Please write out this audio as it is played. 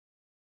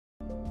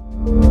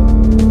So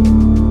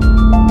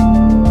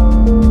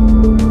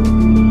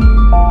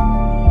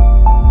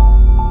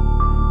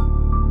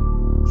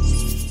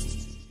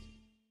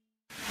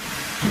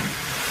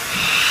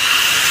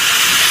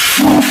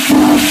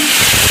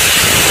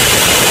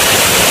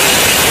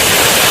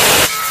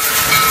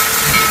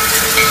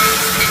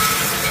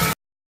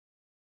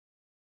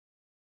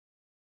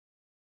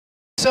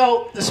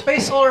the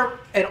space, solar,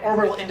 and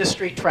orbital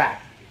industry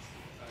track.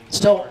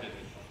 So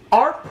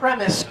our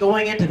premise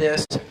going into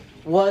this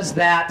was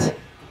that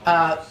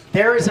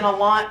there is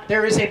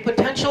a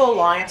potential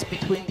alliance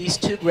between these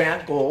two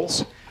grand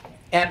goals,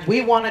 and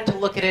we wanted to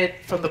look at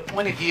it from the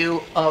point of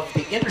view of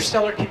the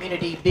interstellar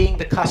community being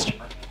the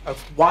customer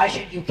of why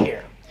should you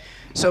care.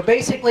 So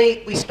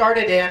basically, we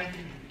started in,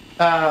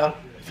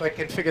 if I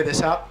can figure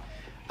this out,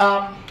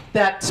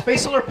 that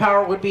space solar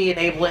power would be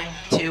enabling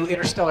to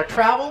interstellar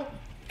travel.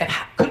 And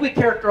could we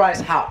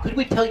characterize how? Could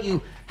we tell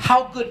you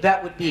how good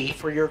that would be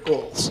for your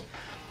goals?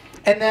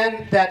 And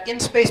then that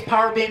in-space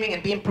power beaming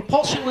and beam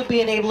propulsion would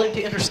be enabling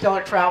to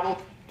interstellar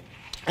travel,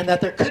 and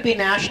that there could be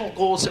national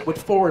goals that would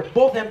forward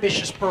both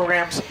ambitious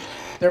programs.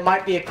 There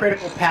might be a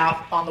critical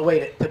path on the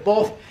way to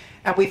both.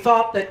 And we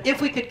thought that if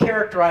we could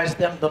characterize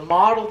them, the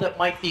model that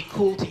might be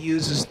cool to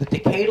use is the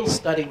decadal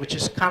study, which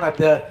is kind of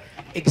the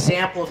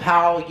example of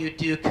how you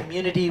do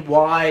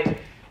community-wide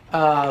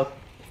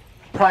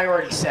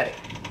priority setting.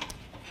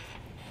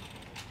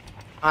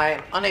 I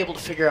am unable to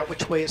figure out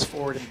which way is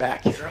forward and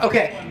back here.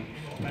 Okay.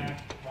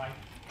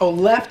 Oh,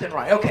 left and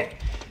right. Okay.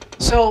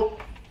 So,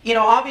 you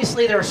know,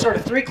 obviously there are sort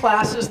of three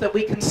classes that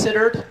we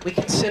considered. We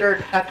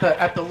considered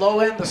at the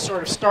low end the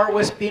sort of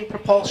star-wisp beam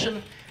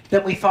propulsion.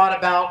 Then we thought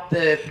about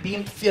the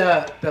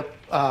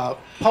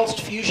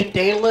pulsed fusion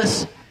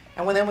dataless,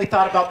 and then we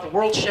thought about the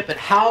Worldship and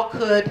how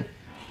could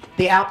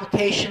the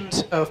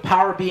applications of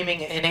power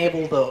beaming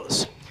enable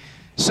those.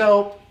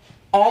 So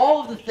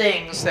all of the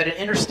things that an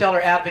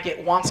interstellar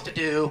advocate wants to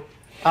do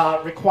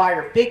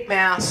require big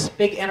mass,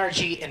 big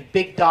energy, and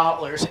big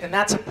dollars. And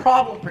that's a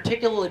problem,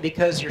 particularly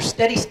because your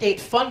steady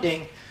state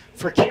funding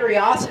for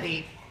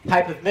Curiosity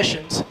type of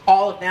missions,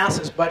 all of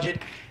NASA's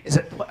budget, is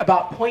at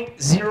about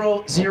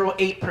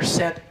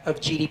 0.008%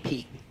 of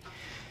GDP.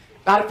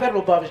 Not a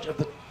federal budget, of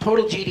the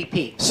total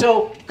GDP.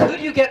 So could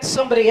you get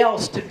somebody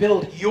else to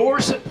build your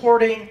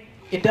supporting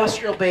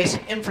industrial base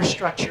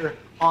infrastructure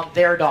on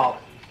their dollar?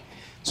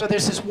 So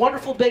there's this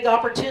wonderful big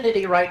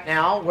opportunity right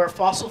now where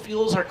fossil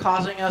fuels are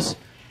causing us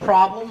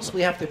problems.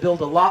 We have to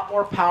build a lot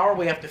more power.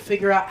 We have to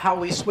figure out how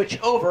we switch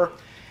over.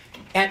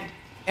 And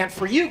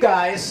for you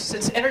guys,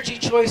 since energy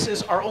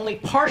choices are only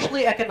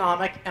partially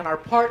economic and are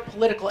part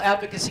political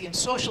advocacy and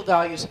social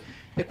values,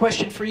 the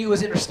question for you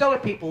as interstellar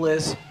people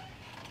is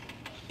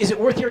it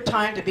worth your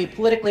time to be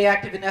politically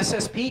active in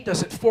SSP?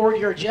 Does it forward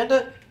your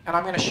agenda? And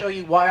I'm going to show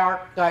you why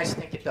our guys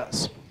think it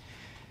does.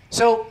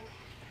 So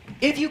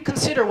if you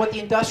consider what the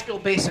industrial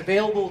base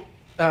available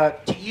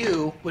to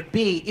you would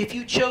be if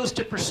you chose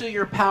to pursue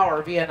your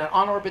power via an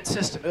on-orbit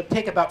system, it would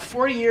take about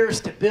 40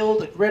 years to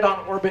build a grid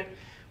on orbit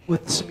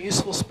with some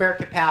useful spare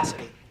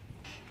capacity.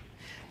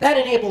 That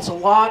enables a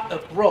lot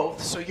of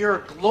growth, so your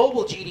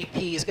global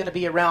GDP is going to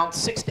be around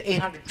 600 to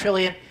 800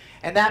 trillion,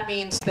 and that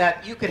means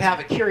that you could have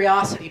a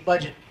Curiosity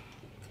budget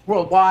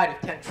worldwide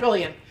of 10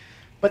 trillion,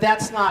 but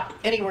that's not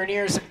anywhere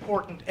near as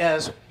important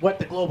as what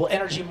the global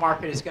energy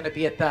market is going to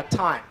be at that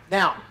time.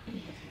 Now,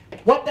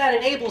 what that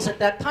enables at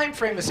that time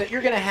frame is that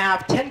you're going to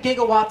have 10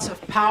 gigawatts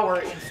of power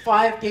in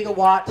 5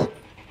 gigawatt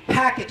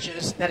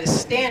packages that is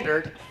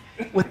standard,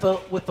 with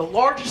the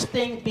largest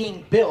thing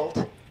being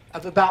built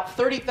of about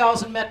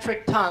 30,000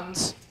 metric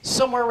tons,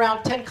 somewhere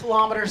around 10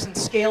 kilometers in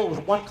scale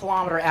with 1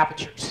 kilometer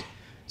apertures.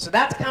 So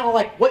that's kind of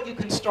like what you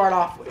can start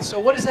off with. So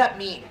what does that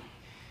mean?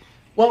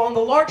 Well, on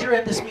the larger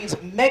end, this means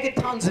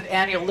megatons of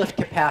annual lift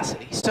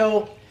capacity.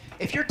 So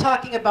if you're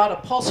talking about a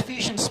pulse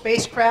fusion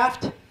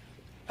spacecraft,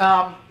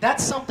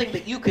 that's something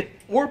that you could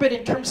orbit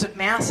in terms of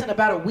mass in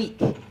about a week,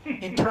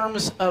 in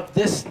terms of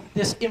this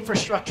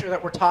infrastructure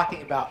that we're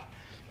talking about.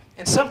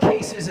 In some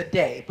cases, a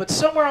day, but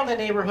somewhere in the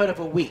neighborhood of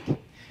a week.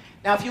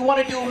 Now, if you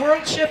want to do a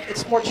Worldship,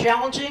 it's more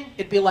challenging.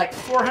 It'd be like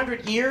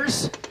 400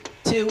 years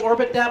to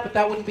orbit that, but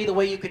that wouldn't be the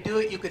way you could do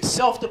it. You could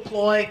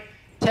self-deploy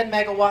 10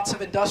 megawatts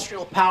of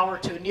industrial power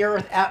to a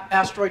near-Earth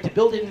asteroid to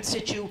build it in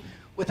situ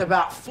with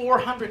about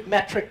 400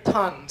 metric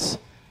tons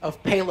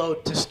of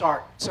payload to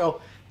start. So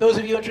those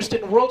of you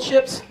interested in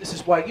Worldships, this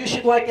is why you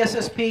should like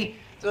SSP.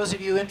 Those of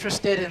you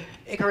interested in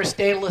Icarus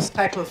Daedalus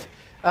type of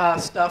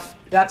stuff,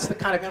 that's the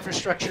kind of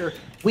infrastructure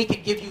we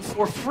could give you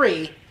for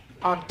free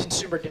on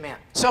consumer demand.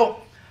 So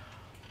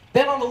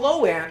then on the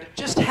low end,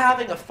 just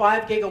having a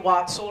 5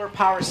 gigawatt solar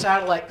power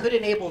satellite could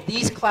enable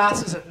these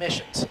classes of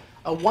missions.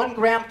 A 1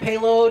 gram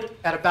payload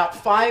at about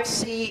 5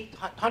 C,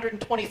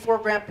 124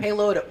 gram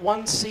payload at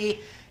 1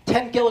 C,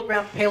 10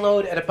 kilogram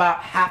payload at about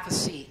half a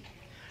C.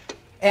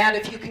 And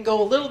if you can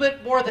go a little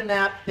bit more than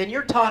that, then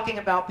you're talking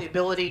about the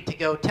ability to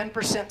go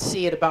 10%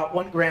 C at about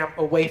 1 gram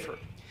a wafer.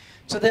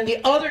 So then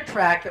the other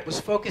track that was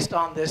focused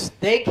on this,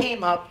 they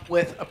came up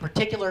with a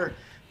particular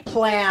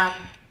plan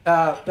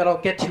that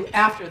I'll get to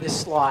after this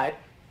slide.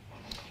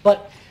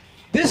 But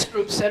this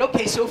group said,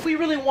 okay, so if we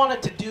really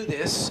wanted to do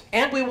this,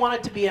 and we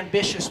wanted to be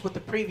ambitious with the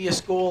previous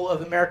goal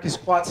of America's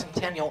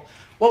quadcentennial,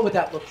 what would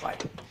that look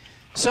like?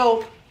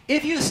 So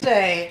if you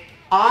say,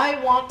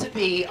 I want to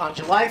be, on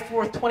July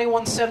 4th,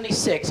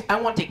 2176, I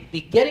want to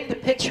be getting the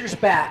pictures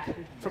back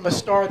from a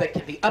star that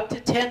can be up to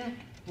 10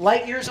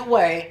 light years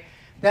away,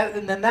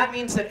 and then that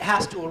means that it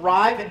has to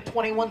arrive in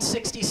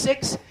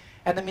 2166,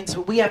 and that means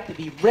that we have to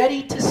be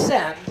ready to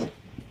send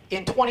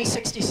in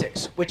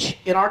 2066, which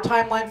in our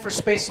timeline for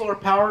space solar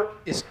power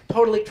is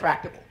totally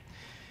tractable.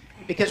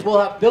 Because we'll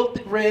have built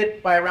the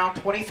grid by around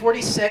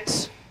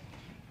 2046,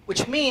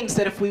 which means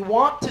that if we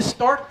want to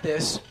start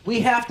this, we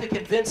have to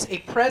convince a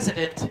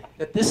president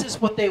that this is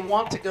what they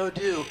want to go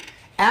do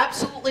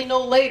absolutely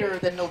no later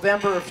than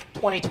November of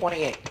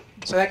 2028.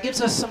 So that gives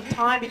us some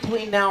time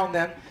between now and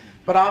then,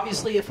 but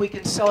obviously if we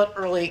can sell it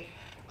early,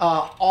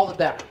 all the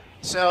better.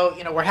 So,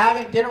 you know, we're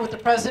having dinner with the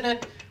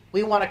president.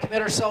 We want to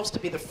commit ourselves to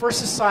be the first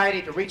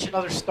society to reach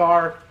another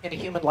star in a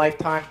human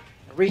lifetime.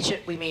 And reach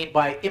it, we mean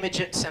by image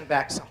it, send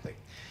back something.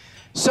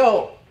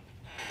 So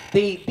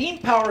the beam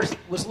power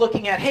was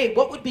looking at, hey,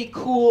 what would be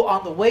cool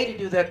on the way to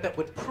do that that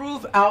would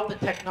prove out the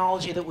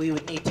technology that we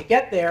would need to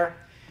get there?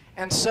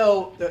 And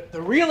so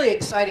the really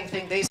exciting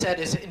thing they said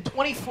is in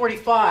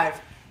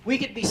 2045, we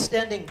could be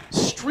sending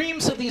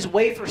streams of these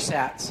wafer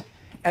sats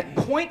at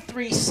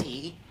 0.3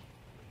 C,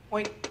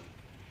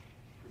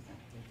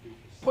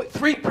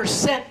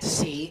 0.3%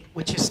 C,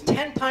 which is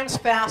 10 times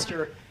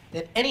faster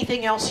than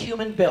anything else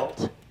human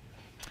built,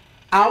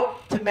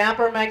 out to map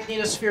our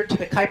magnetosphere to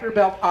the Kuiper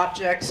Belt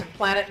objects and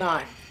Planet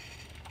 9.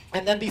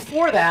 And then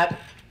before that,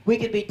 we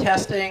could be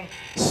testing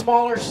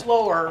smaller,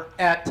 slower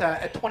at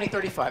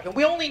 2035. And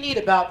we only need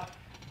about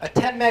a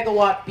 10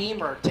 megawatt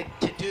beamer to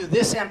do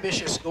this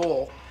ambitious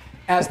goal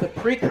as the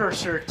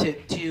precursor to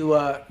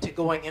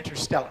going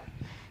interstellar.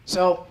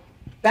 So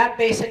that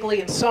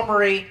basically, in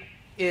summary,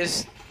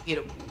 is, you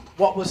know,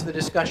 what was the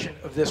discussion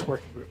of this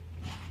working group.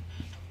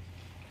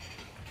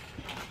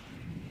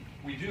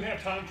 We do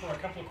have time for a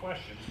couple of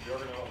questions. We are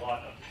going to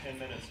allot up to 10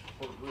 minutes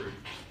per group.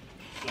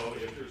 So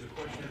if there's a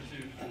question or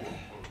two for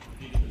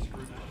repeating this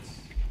group,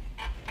 let's...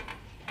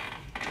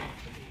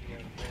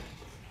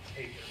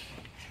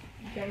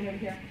 Kevin over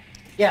here.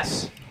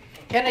 Yes.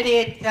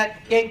 Kennedy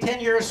gave 10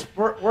 years.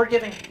 We're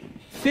giving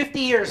 50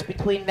 years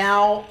between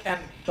now and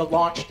the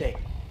launch date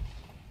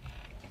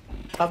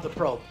of the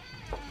probe.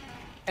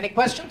 Any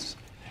questions?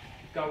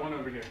 Got one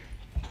over here.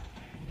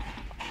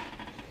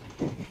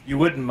 You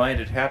wouldn't mind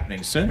it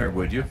happening sooner,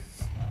 would you?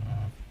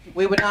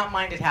 We would not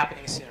mind it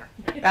happening sooner.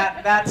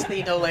 That's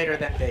the no later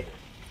than date.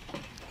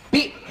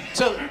 Beat.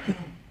 So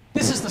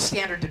this is the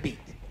standard to beat.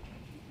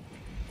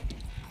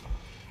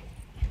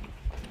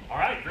 All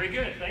right, very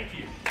good. Thank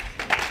you.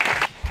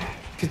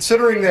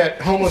 Considering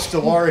that Homo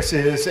Stellaris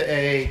is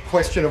a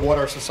question of what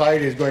our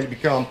society is going to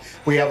become,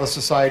 we have a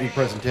society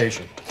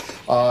presentation.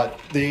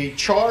 The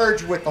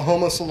charge with the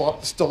Homo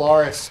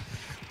Stellaris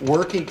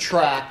working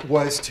track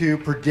was to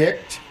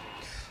predict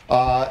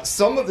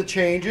some of the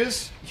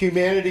changes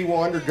humanity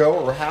will undergo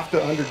or have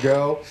to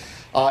undergo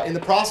in the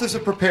process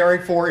of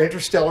preparing for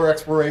interstellar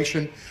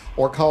exploration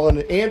or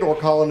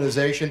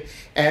colonization,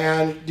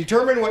 and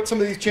determine what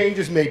some of these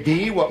changes may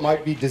be, what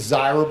might be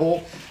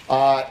desirable,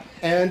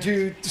 and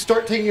to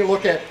start taking a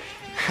look at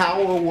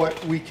how or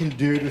what we can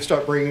do to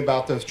start bringing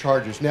about those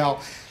charges.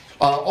 Now,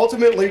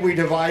 ultimately, we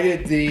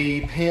divided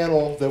the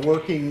panel, the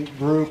working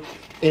group,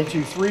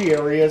 into three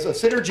areas: a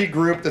synergy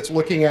group that's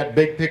looking at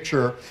big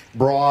picture,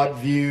 broad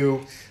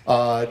view,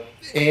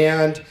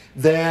 and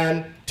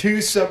then two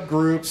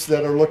subgroups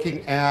that are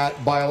looking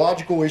at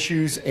biological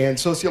issues and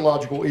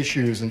sociological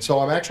issues. And so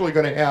I'm actually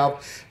going to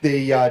have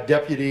the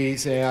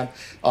deputies and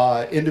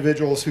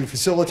individuals who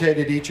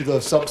facilitated each of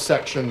those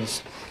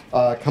subsections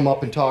come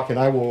up and talk, and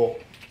I will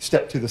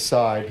step to the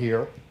side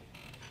here.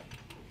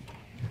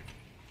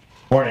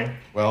 Morning.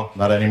 Well,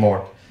 not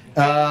anymore.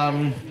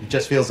 It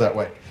just feels that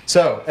way.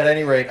 So, at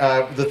any rate,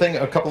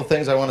 a couple of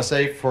things I want to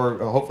say for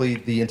hopefully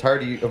the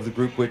entirety of the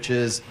group, which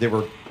is it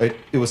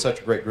was such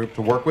a great group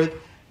to work with.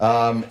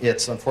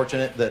 It's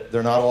unfortunate that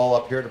they're not all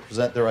up here to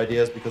present their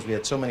ideas because we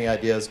had so many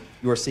ideas.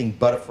 You are seeing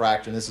but a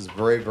fraction. This is a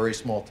very, very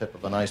small tip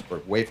of an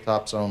iceberg, wave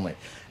tops only.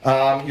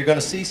 You're going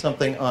to see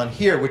something on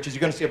here, which is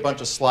you're going to see a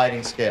bunch of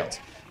sliding scales.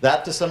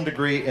 That, to some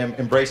degree,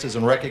 embraces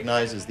and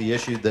recognizes the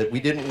issue that we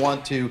didn't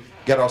want to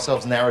get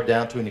ourselves narrowed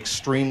down to an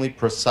extremely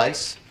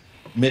precise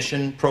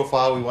mission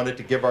profile. We wanted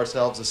to give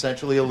ourselves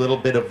essentially a little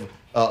bit of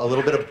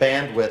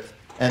bandwidth,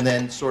 and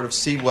then sort of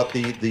see what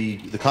the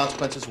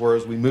consequences were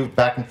as we moved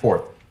back and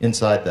forth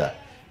inside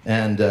that.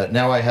 And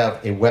now I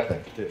have a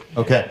weapon.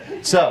 Okay,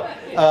 so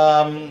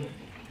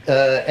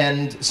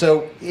and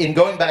so in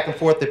going back and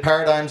forth, the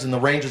paradigms and the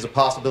ranges of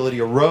possibility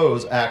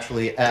arose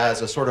actually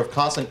as a sort of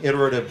constant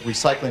iterative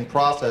recycling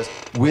process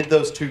with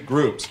those two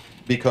groups,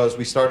 because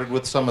we started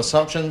with some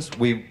assumptions.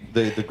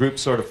 The group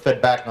sort of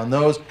fed back on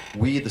those.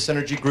 We, the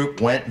synergy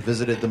group, went and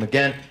visited them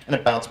again, and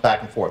it bounced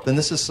back and forth. And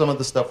this is some of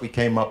the stuff we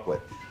came up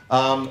with.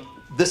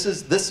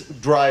 This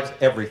drives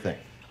everything.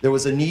 There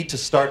was a need to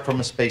start from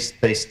a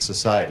space-based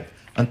society.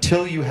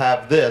 Until you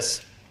have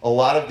this, a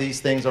lot of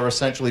these things are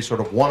essentially sort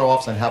of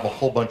one-offs and have a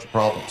whole bunch of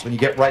problems. When you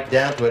get right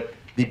down to it,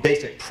 the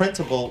basic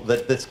principle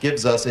that this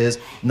gives us is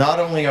not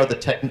only are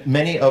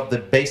many of the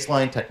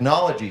baseline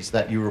technologies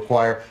that you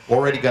require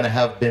already going to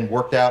have been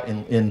worked out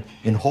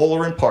in whole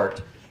or in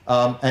part,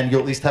 and you'll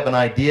at least have an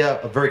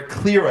idea, a very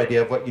clear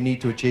idea of what you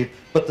need to achieve,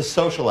 but the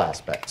social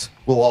aspects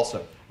will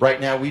also.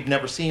 Right now, we've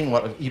never seen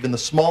what even the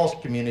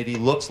smallest community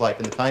looks like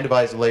in the kind of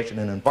isolation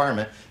and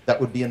environment that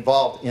would be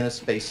involved in a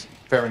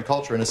spacefaring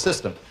culture in a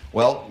system.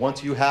 Well,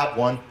 once you have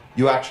one,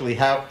 you actually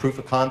have proof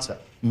of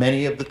concept.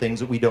 Many of the things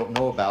that we don't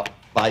know about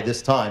by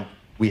this time,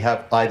 we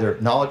have either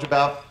knowledge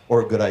about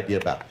or a good idea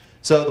about.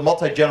 So the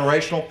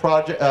multi-generational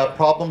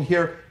problem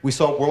here, we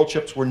saw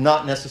worldships were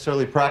not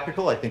necessarily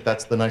practical. I think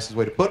that's the nicest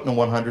way to put it, in a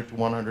 100 to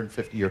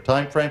 150 year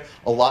time frame,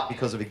 a lot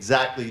because of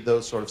exactly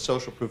those sort of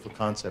social proof of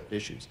concept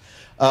issues.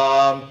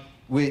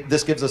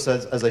 This gives us,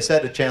 as I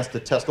said, a chance to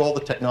test all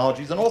the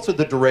technologies and also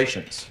the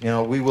durations. You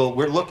know,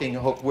 we're looking,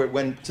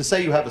 to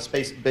say you have a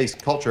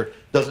space-based culture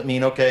doesn't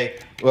mean, okay,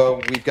 well,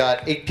 we've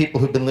got 8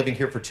 people who've been living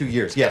here for 2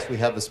 years. Yes, we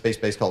have a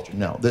space-based culture.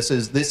 No, this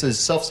is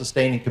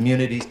self-sustaining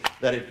communities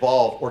that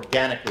evolve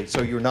organically,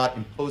 so you're not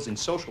imposing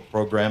social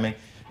programming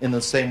in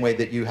the same way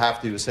that you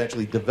have to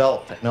essentially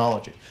develop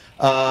technology.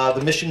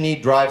 The mission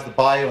need drives the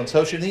bio and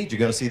social needs. You're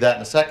going to see that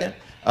in a second.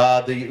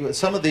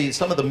 Some of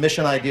the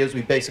mission ideas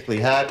we basically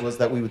had was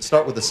that we would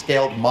start with a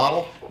scaled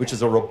model, which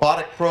is a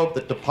robotic probe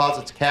that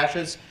deposits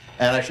caches,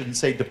 and I shouldn't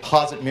say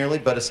deposit merely,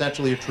 but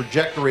essentially a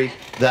trajectory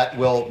that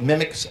will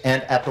mimic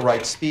and at the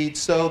right speed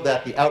so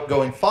that the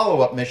outgoing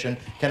follow-up mission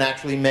can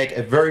actually make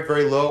a very,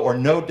 very low or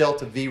no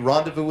delta V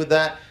rendezvous with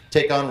that,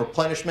 take on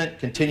replenishment,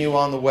 continue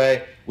on the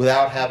way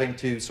without having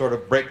to sort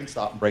of break and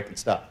stop and break and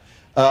stop.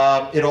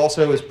 It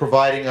also is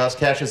providing us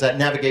caches at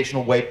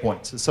navigational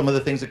waypoints. Some of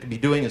the things it could be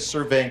doing is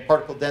surveying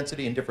particle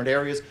density in different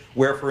areas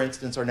where, for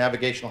instance, are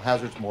navigational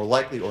hazards more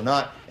likely or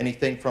not.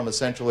 Anything from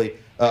essentially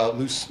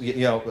loose,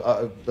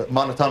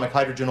 monatomic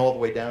hydrogen all the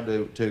way down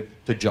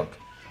to junk.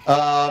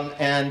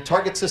 And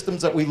target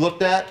systems that we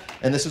looked at,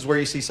 and this is where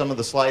you see some of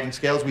the sliding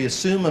scales. We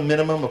assume a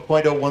minimum of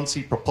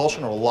 0.01C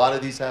propulsion, or a lot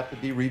of these have to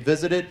be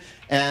revisited.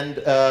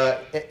 And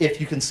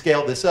if you can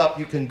scale this up,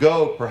 you can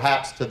go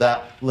perhaps to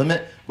that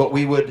limit. But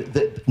we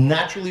would,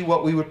 naturally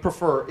what we would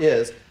prefer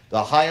is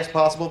the highest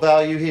possible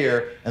value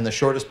here and the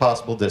shortest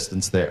possible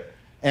distance there.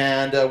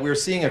 And we're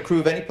seeing a crew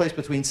of any place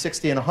between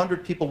 60 and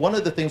 100 people. One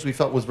of the things we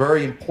felt was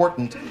very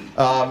important,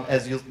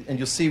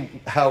 you'll see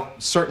how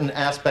certain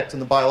aspects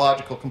in the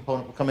biological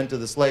component will come into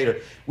this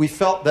later. We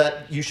felt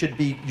that you should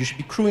be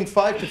crewing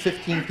 5 to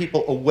 15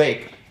 people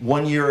awake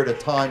 1 year at a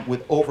time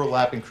with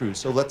overlapping crews.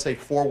 So let's say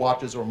 4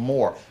 watches or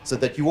more, so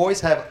that you always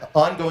have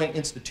ongoing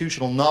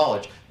institutional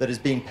knowledge that is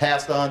being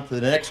passed on to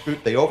the next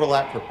group. They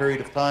overlap for a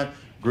period of time.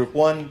 Group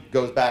 1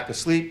 goes back to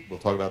sleep, we'll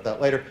talk about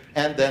that later,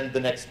 and then the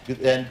next,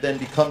 and then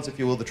becomes, if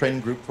you will, the training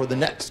group for the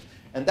next.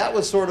 And that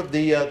was sort of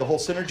the whole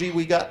synergy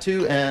we got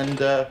to, and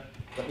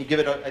let me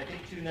give it, I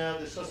think, to now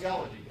the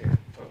sociology here,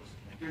 folks.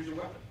 Here's your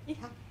weapon. Yeah.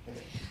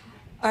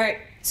 All right,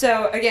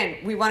 so again,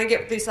 we want to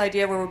get this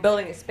idea where we're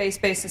building a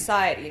space-based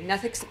society.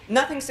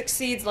 Nothing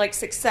succeeds like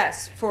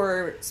success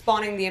for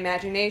spawning the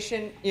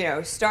imagination. You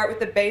know, start with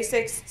the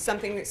basics.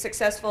 Something that's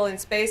successful in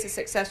space, a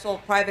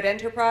successful private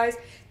enterprise.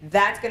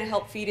 That's going to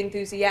help feed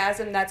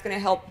enthusiasm. That's going to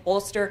help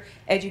bolster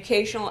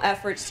educational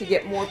efforts to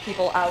get more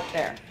people out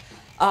there.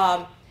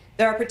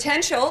 There are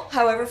potential,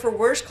 however, for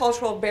worse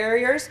cultural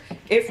barriers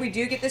if we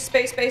do get this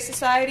space-based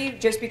society,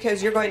 just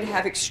because you're going to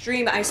have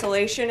extreme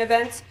isolation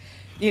events.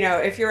 You know,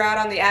 if you're out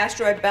on the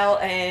asteroid belt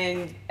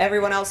and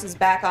everyone else is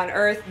back on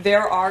Earth,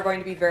 there are going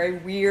to be very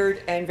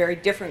weird and very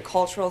different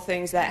cultural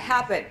things that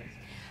happen.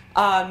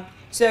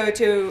 So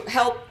to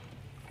help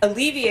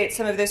alleviate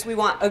some of this, we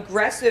want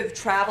aggressive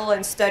travel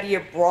and study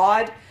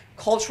abroad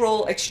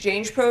cultural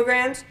exchange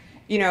programs.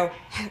 You know,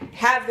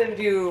 have them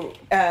do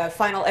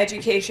final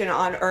education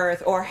on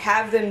Earth, or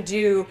have them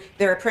do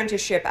their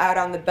apprenticeship out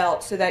on the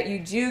belt, so that you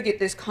do get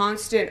this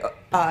constant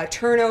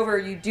turnover,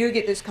 you do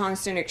get this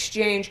constant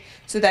exchange,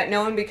 so that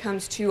no one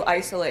becomes too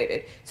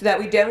isolated, so that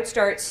we don't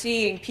start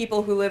seeing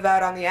people who live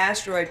out on the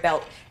asteroid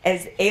belt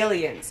as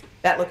aliens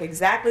that look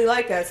exactly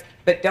like us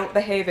but don't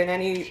behave in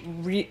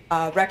any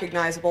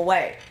recognizable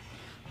way.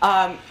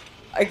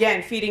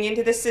 Again, feeding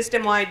into the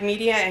system-wide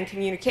media and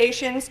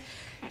communications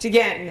to,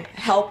 again,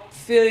 help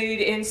feed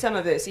in some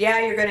of this. Yeah,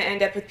 you're going to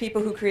end up with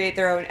people who create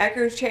their own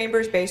echo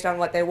chambers based on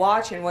what they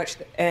watch and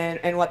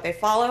what they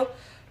follow,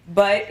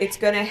 but it's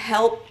going to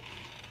help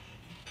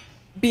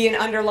be an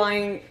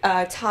underlying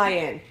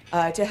tie-in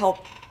to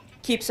help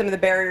keep some of the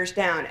barriers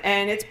down.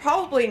 And it's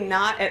probably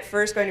not at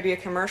first going to be a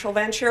commercial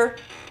venture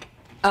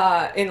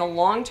in the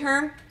long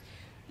term.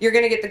 You're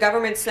going to get the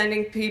government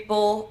sending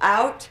people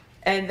out,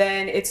 and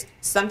then it's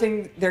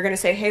something they're going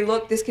to say, hey,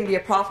 look, this can be a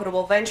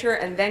profitable venture,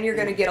 and then you're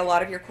going to get a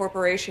lot of your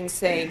corporations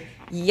saying,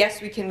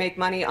 yes, we can make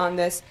money on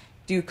this,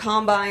 do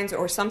combines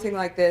or something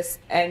like this,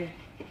 and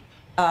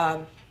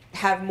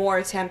have more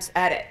attempts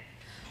at it.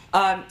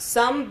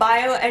 Some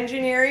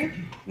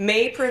bioengineering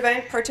may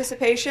prevent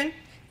participation.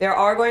 There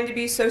are going to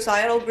be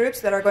societal groups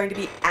that are going to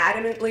be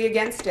adamantly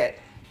against it.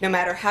 No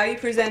matter how you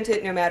present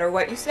it, no matter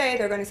what you say,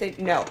 they're going to say,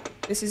 no,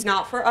 this is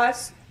not for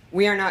us.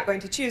 We are not going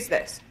to choose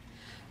this.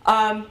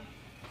 Selectable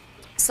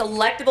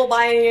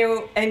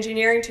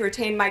bioengineering to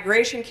retain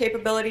migration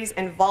capabilities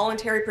and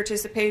voluntary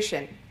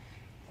participation.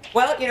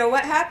 Well, you know,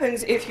 what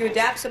happens if you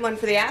adapt someone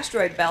for the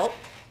asteroid belt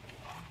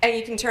and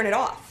you can turn it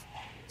off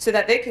so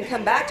that they can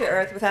come back to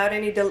Earth without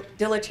any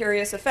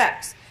deleterious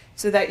effects,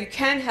 so that you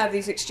can have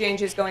these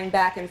exchanges going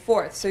back and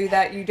forth, so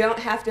that you don't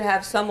have to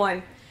have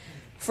someone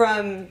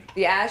from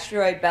the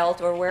asteroid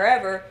belt or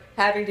wherever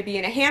having to be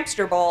in a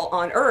hamster ball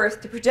on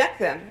Earth to protect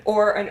them,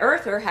 or an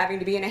Earther having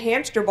to be in a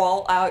hamster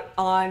ball out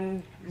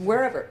on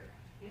wherever.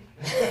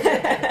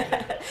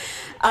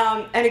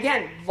 And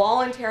again,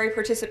 voluntary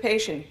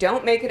participation.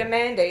 Don't make it a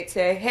mandate.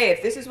 Say, hey,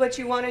 if this is what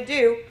you want to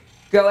do,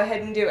 go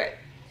ahead and do it.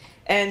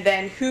 And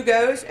then who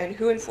goes and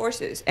who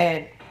enforces,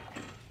 and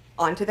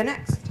on to the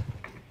next.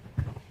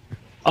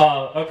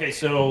 Okay,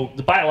 so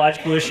the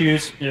biological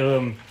issues,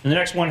 in the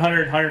next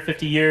 100,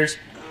 150 years,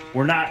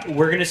 we're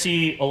going to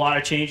see a lot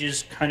of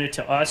changes kind of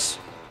to us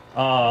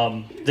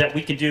that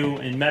we can do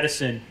in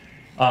medicine.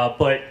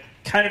 But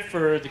kind of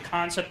for the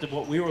concept of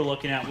what we were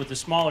looking at with the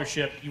smaller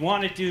ship, you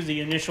want to do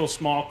the initial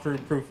small crew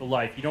proof of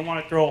life. You don't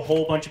want to throw a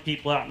whole bunch of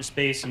people out into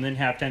space and then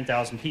have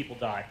 10,000 people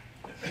die.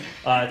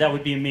 That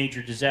would be a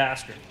major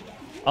disaster.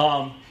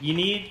 We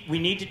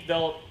need to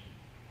develop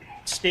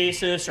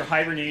stasis or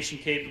hibernation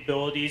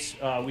capabilities.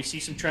 We see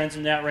some trends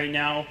in that right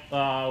now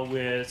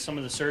with some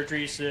of the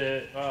surgeries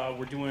that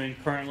we're doing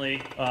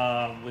currently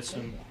with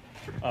some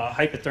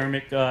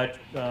hypothermic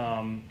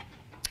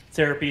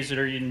therapies that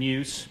are in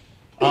use.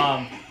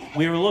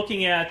 We were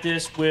looking at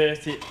this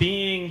with it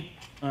being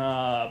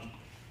an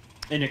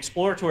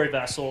exploratory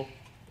vessel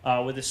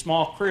with a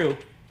small crew.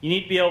 You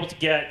need to be able to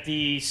get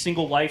the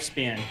single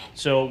lifespan.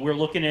 So we're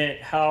looking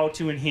at how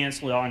to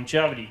enhance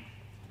longevity.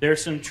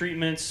 There's some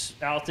treatments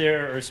out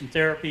there or some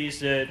therapies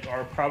that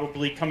are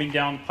probably coming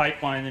down the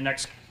pipeline in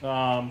the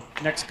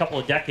next couple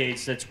of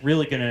decades that's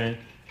really going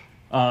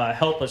to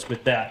help us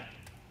with that.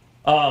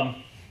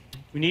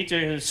 We need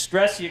to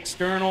stress the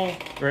external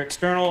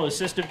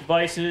assistive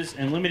devices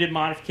and limited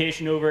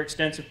modification over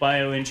extensive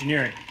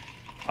bioengineering.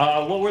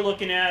 What we're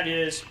looking at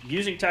is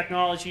using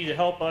technology to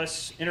help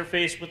us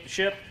interface with the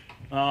ship,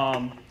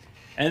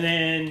 and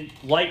then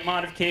light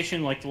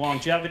modification like the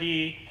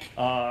longevity,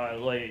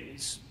 like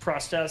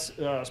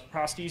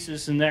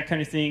prosthesis and that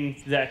kind of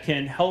thing that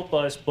can help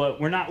us,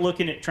 but we're not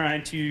looking at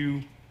trying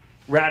to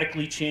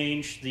radically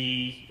change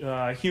the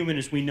human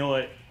as we know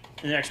it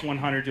in the next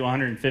 100 to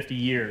 150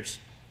 years.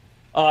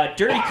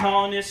 Dirty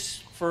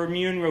colonists for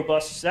immune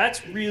robustness,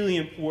 that's really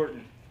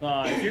important.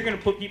 If you're going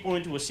to put people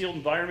into a sealed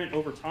environment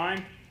over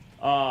time,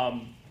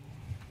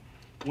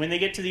 when they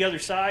get to the other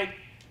side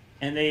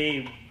and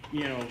they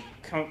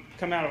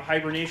come out of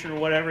hibernation or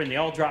whatever and they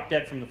all drop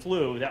dead from the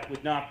flu, that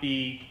would not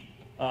be,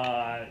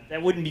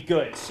 that wouldn't be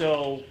good.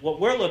 So what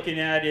we're looking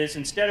at is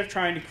instead of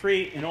trying to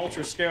create an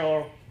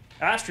ultra-sterile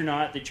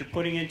astronaut that you're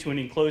putting into an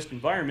enclosed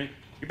environment,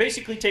 you're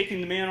basically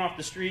taking the man off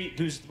the street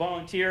who's the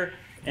volunteer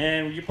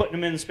and you're putting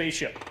him in the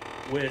spaceship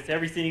with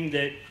everything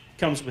that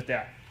comes with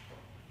that.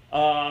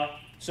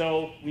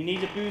 So we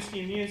need to boost the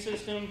immune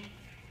system,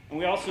 and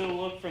we also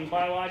look from the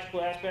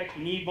biological aspect.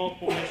 We need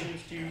multiple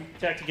missions to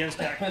protect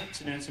against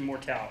accidents and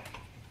mortality.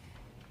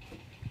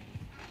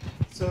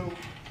 So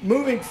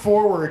moving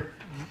forward,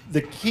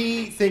 the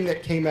key thing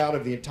that came out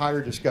of the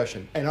entire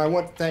discussion, and I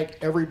want to thank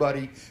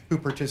everybody who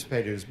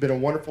participated. It's been a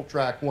wonderful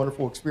track,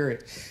 wonderful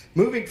experience.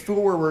 Moving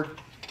forward,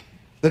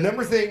 the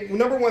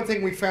number one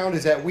thing we found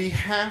is that we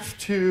have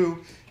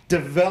to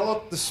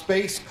develop the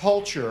space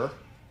culture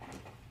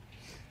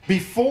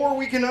before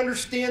we can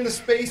understand the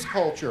space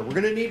culture. We're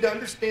going to need to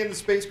understand the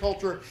space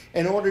culture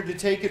in order to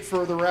take it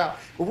further out.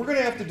 But we're going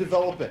to have to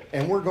develop it,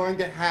 and we're going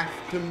to have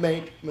to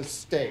make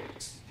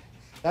mistakes.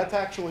 That's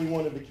actually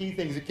one of the key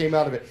things that came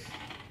out of it.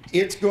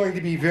 It's going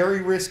to be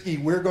very risky.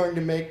 We're going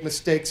to make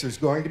mistakes. There's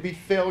going to be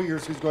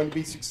failures. There's going to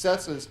be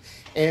successes.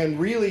 And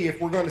really, if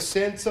we're going to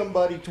send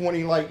somebody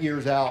 20 light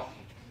years out,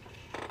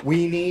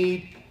 we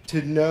need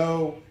to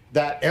know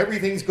that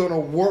everything's going to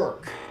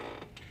work.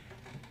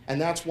 And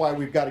that's why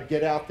we've got to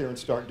get out there and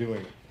start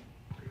doing it.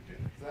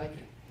 Thank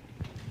you.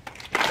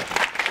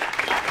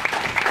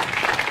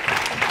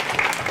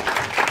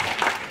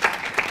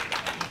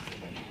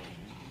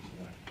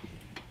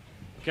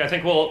 Okay, I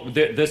think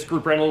this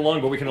group ran a little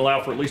long, but we can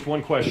allow for at least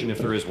one question if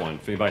there is one,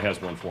 if anybody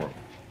has one for them.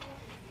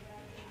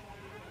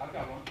 I've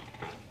got one.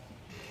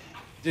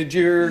 Did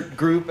your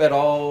group at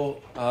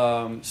all,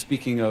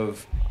 speaking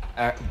of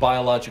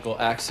biological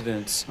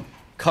accidents,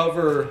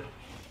 cover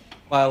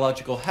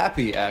biological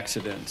happy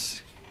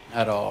accidents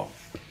at all?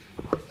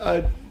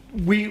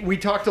 We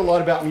talked a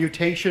lot about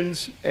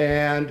mutations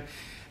and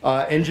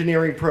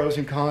engineering pros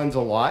and cons a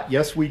lot.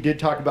 Yes, we did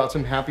talk about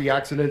some happy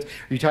accidents.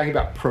 Are you talking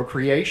about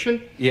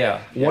procreation?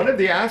 Yeah. One of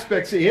the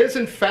aspects is,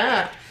 in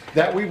fact,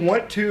 that we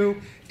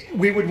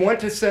would want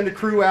to send a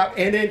crew out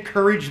and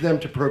encourage them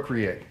to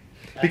procreate,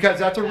 because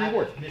that's a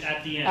reward.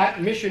 At the end. At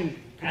mission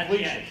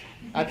completion.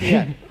 at the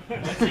end.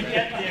 Once you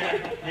get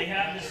there, they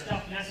have the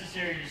stuff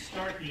necessary to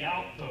start the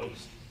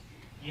outpost.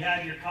 You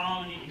have your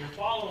colony, your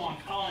follow-on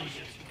colony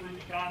ships, proof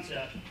of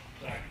concept.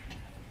 Sorry.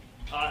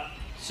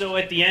 So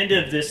at the end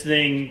of this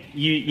thing,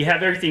 you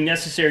have everything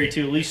necessary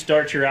to at least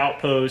start your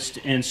outpost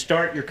and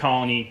start your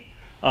colony,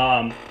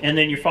 and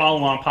then your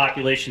follow-on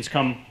populations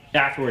come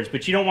afterwards.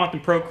 But you don't want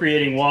them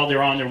procreating while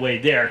they're on their way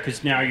there,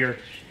 because now you're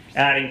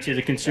adding to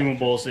the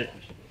consumables that.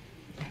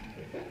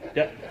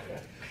 Yep.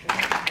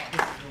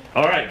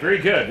 All right, very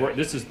good.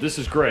 This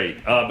is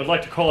great. I'd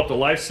like to call up the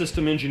Life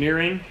System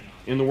Engineering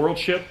in the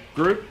Worldship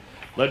group,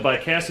 led by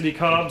Cassidy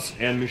Cobbs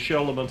and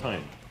Michelle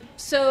Lamontagne.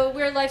 So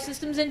we're Life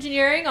Systems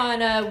Engineering on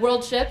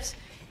Worldships,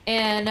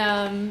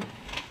 and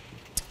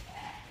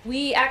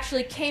we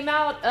actually came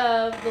out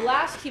of the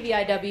last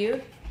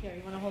TVIW. Here,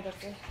 you want to hold up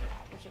this?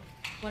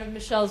 One of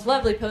Michelle's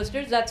lovely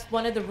posters. That's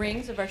one of the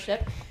rings of our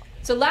ship.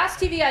 So last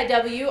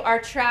TVIW, our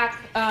track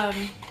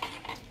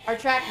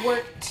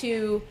worked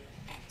to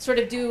sort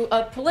of do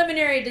a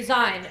preliminary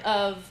design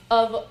of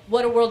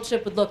what a world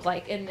ship would look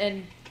like,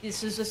 and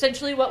this is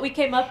essentially what we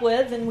came up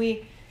with, and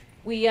we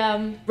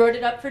wrote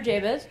it up for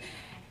Jabez.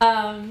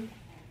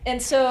 And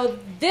so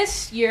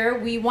this year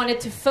we wanted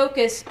to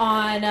focus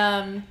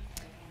on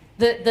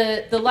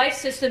the life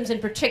systems in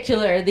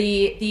particular,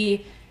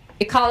 the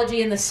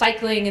ecology and the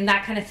cycling and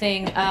that kind of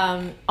thing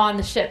on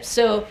the ship.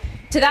 So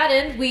to that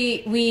end,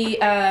 we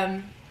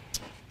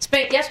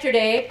spent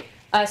yesterday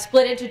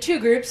split into two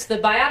groups, the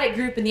biotic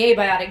group and the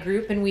abiotic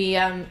group, and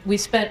we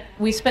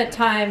spent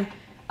time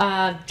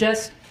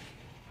just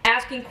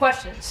asking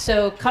questions.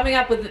 So coming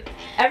up with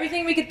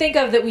everything we could think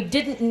of that we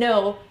didn't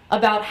know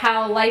about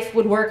how life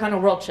would work on a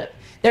world ship.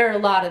 There are a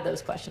lot of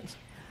those questions.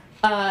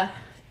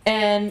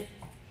 And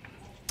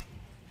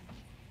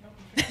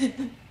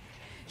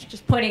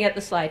just pointing at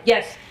the slide.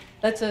 Yes,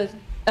 that's a,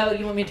 oh,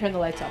 you want me to turn the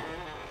lights off?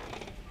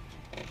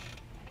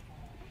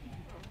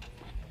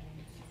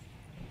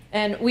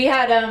 And we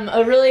had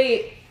a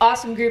really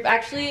awesome group.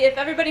 Actually, if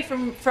everybody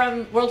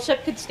from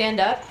Worldship could stand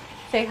up,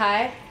 say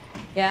hi.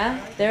 Yeah,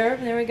 there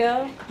we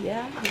go.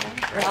 Yeah,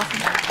 we're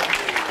awesome.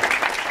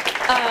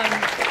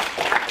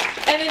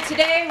 And then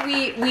today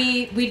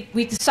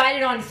we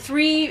decided on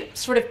three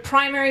sort of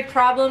primary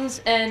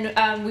problems,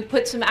 and we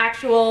put some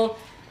actual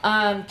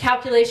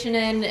calculation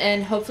in,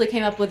 and hopefully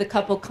came up with a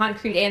couple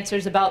concrete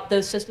answers about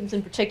those systems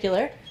in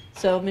particular.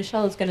 So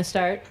Michelle is going to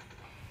start.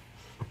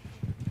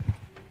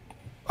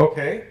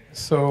 Okay,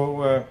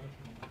 so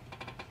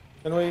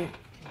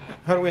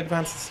how do we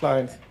advance the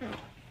slides?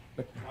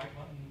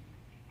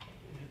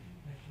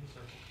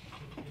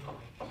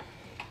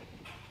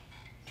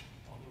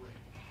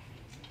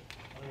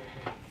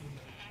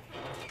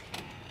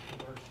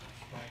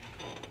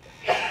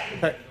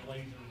 Okay.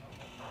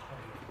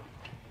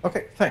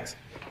 Okay, thanks.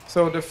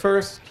 So the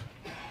first,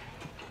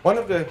 one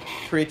of the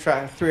three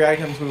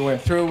items we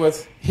went through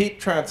was heat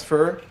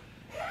transfer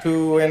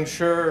to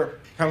ensure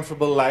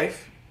comfortable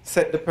life,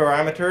 set the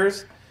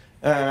parameters,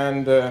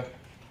 and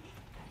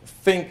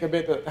think a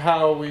bit of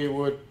how we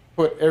would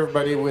put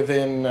everybody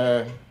within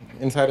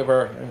inside of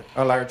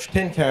a large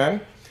tin can.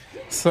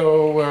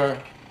 So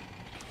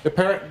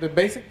the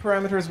basic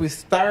parameters we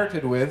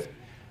started with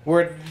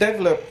were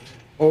developed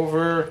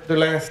over the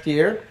last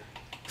year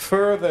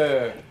for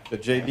the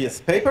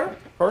JBS paper,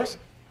 of course,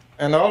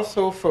 and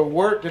also for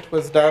work that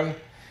was done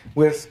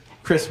with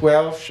Chris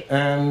Welsh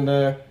and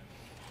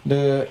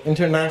the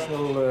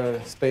International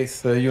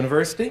Space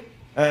University.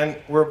 And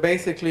we're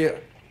basically,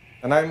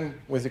 and I'm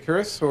with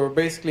Icarus, so we're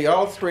basically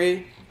all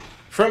three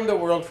from the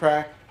World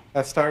Track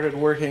have started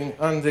working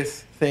on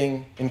this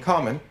thing in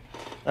common.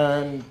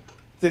 And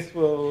this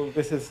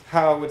is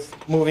how it's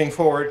moving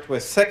forward to a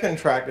second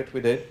track that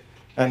we did,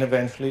 and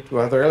eventually to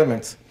other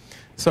elements.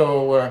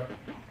 So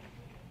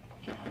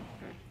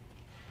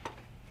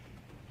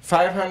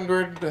 5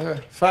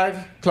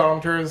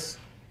 kilometers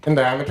in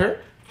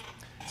diameter.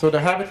 So the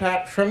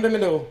habitat from the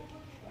middle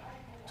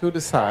to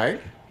the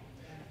side.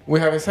 We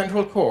have a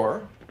central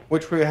core,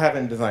 which we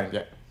haven't designed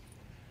yet.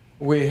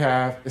 We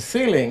have a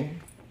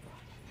ceiling,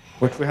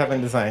 which we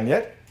haven't designed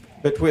yet,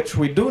 but which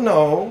we do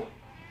know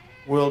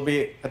will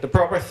be at the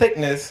proper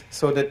thickness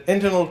so that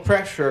internal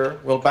pressure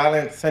will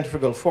balance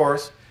centrifugal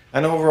force,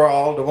 and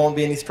overall there won't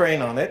be any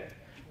strain on it,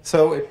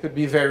 so it could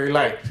be very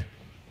light.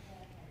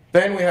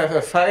 Then we have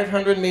a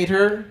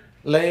 500-meter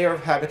layer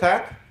of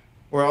habitat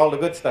where all the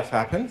good stuff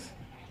happens.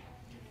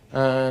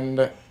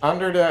 And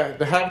under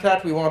the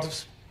habitat we want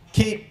to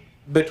keep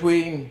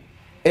between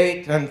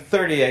 8 and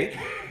 38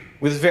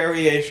 with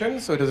variation,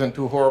 so it isn't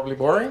too horribly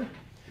boring.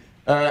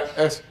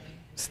 A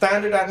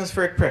standard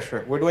atmospheric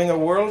pressure. We're doing a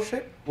world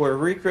ship. We're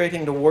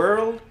recreating the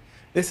world.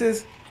 This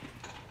is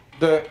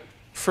the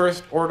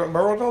first order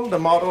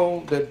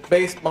model, the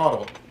base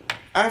model.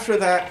 After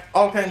that,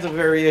 all kinds of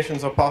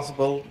variations are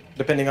possible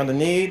depending on the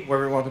need, where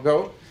we want to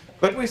go.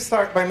 But we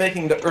start by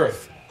making the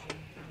Earth.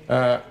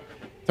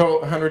 So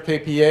 100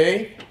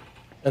 kPa,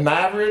 an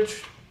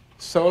average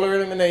solar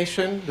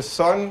illumination, the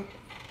sun,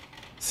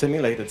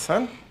 simulated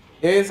sun,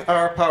 is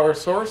our power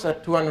source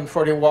at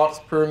 240 watts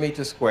per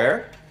meter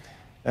square.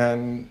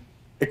 and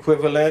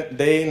equivalent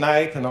day,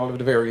 night, and all of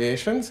the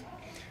variations.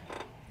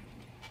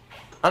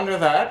 Under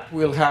that,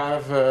 we'll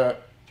have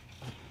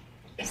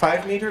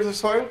 5 meters of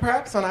soil,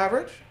 perhaps, on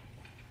average.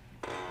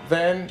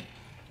 Then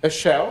a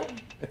shell,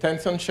 a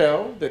tension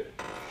shell that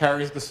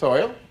carries the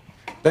soil.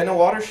 Then a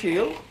water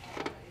shield,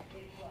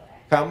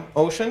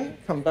 ocean,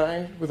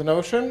 combined with an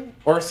ocean,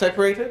 or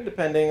separated,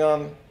 depending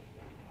on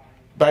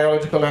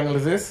biological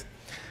analysis.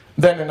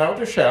 Then an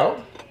outer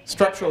shell,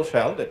 structural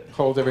shell that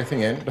holds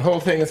everything in. The whole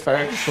thing is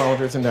 5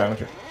 kilometers in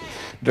diameter.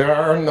 There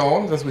are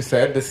unknowns, as we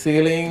said, the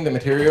ceiling, the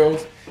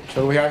materials.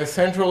 Shall we have a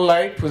central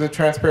light with a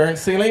transparent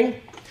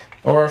ceiling?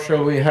 Or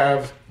shall we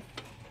have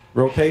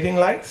rotating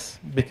lights,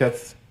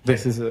 because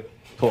this is a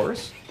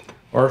torus?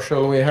 Or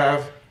shall we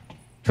have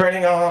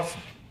turning on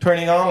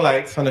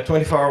lights on a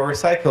 24-hour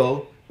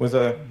cycle with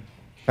a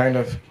kind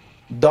of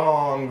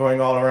dawn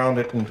going all around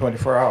it in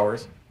 24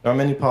 hours? There are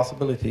many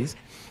possibilities.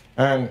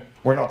 And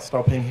we're not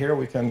stopping here.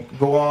 We can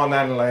go on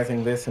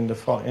analyzing this in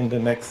the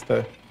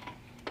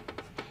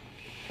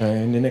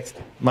next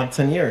months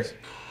and years.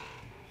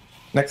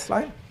 Next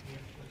slide.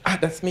 Ah,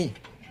 that's me.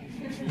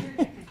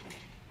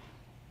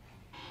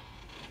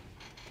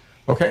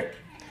 Okay.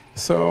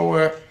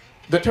 So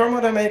the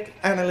thermodynamic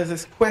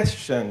analysis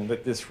question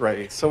that this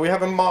raised. So we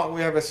have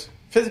a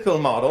physical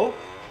model.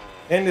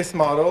 In this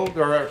model,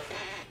 there are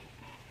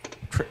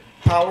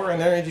power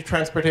and energy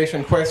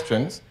transportation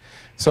questions.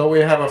 So we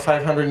have a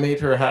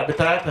 500-meter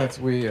habitat, as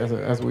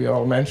we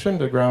all mentioned,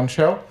 the ground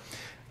shell.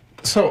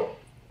 So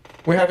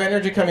we have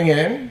energy coming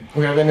in,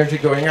 we have energy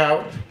going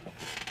out.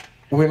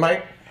 We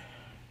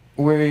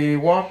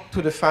want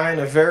to define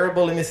a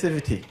variable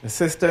emissivity, a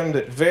system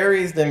that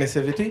varies the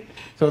emissivity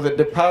so that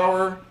the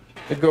power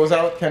that goes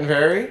out can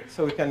vary.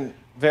 So we can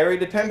vary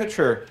the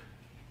temperature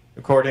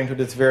according to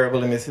this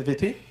variable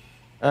emissivity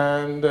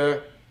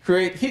and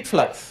create heat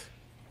flux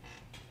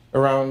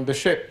around the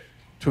ship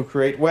to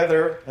create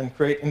weather and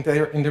create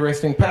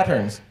interesting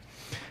patterns.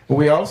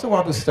 We also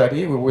want to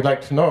study, we would like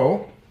to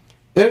know,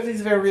 if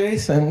these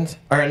variations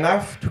are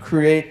enough to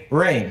create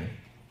rain.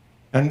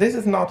 And this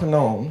is not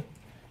known.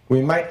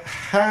 We might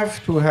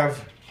have to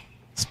have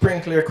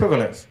sprinkler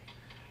equivalents.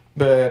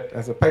 But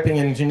as a piping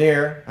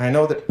engineer, I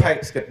know that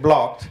pipes get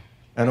blocked,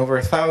 and over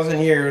 1,000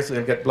 years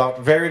they'll get blocked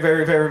very,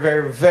 very, very,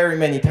 very, very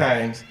many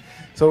times.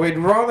 So we'd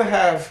rather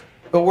have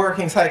a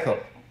working cycle.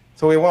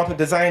 So we want to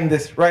design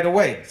this right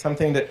away,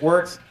 something that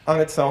works on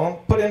its own.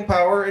 Put in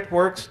power, it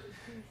works,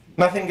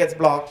 nothing gets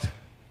blocked.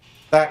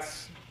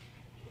 That's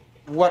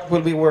what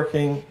we'll be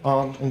working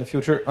on in the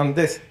future on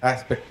this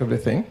aspect of the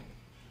thing.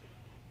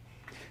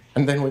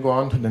 And then we go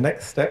on to the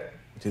next step,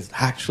 which is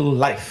actual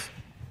life.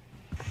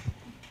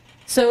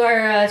 So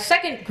our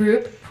second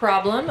group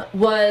problem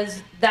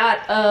was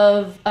that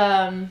of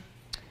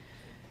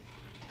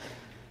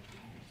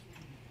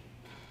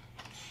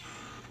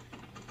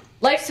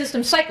life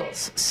system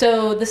cycles.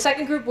 So the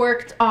second group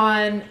worked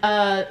on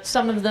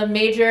some of the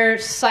major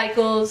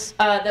cycles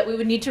that we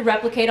would need to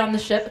replicate on the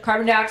ship: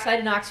 carbon dioxide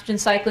and oxygen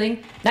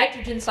cycling,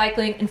 nitrogen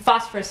cycling, and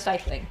phosphorus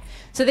cycling.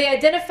 So they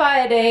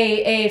identified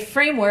a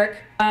framework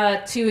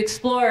to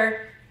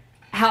explore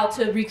how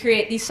to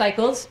recreate these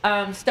cycles,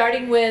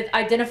 starting with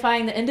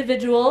identifying the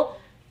individual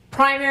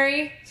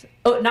primary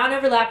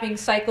non-overlapping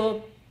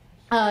cycle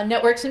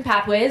networks and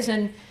pathways.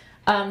 And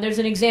there's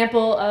an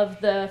example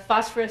of the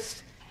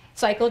phosphorus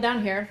cycle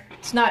down here.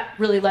 It's not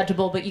really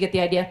legible, but you get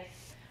the idea.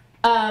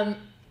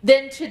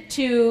 Then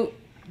to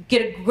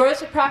get a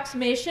gross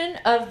approximation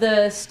of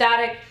the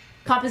static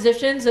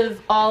compositions of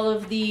all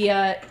of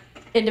the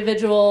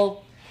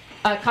individual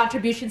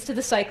contributions to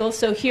the cycle.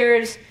 So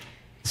here's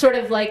sort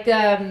of like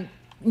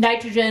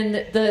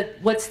nitrogen,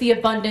 what's the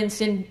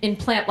abundance in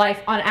plant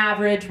life on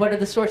average, what are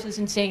the sources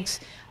and sinks,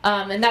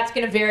 and that's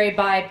going to vary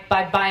by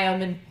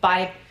biome and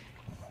by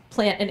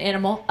plant and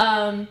animal.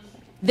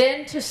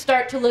 Then to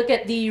start to look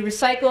at the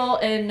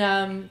recycling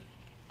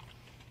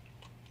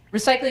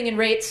and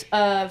rates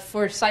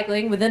for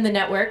cycling within the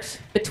networks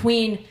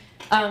between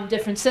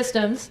different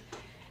systems.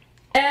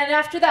 And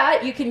after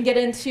that, you can get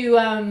into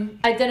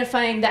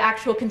identifying the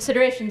actual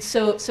considerations.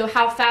 So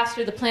how fast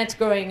are the plants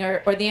growing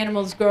or the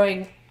animals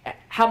growing?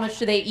 How much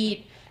do they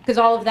eat? Because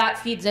all of that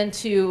feeds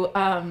into,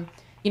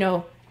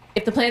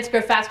 if the plants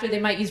grow faster, they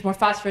might use more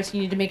phosphorus.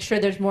 You need to make sure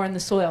there's more in the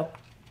soil.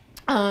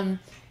 And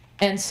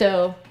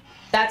so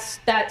that's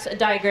a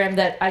diagram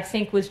that I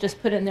think was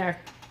just put in there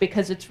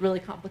because it's really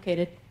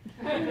complicated.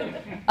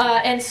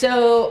 And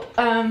so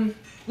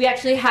we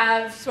actually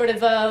have sort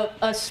of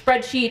a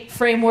spreadsheet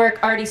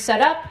framework already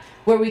set up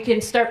where we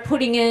can start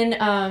putting in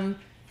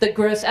the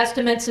gross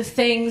estimates of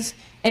things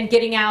and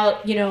getting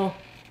out,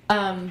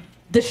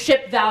 the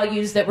ship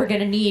values that we're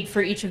going to need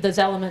for each of those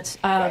elements.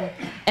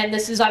 And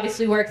this is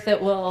obviously work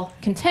that will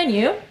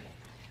continue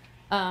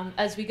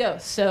as we go.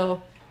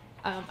 So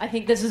I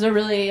think this is a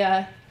really,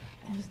 I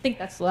think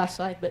that's the last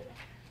slide, but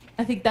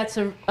I think that's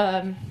a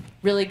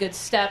really good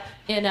step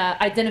in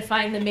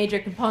identifying the major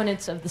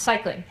components of the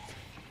cycling.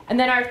 And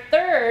then our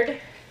third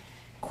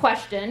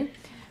question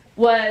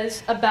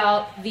was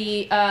about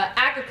the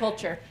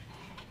agriculture.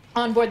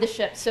 on board the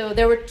ship. So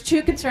there were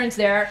two concerns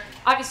there.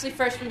 Obviously,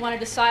 first we want to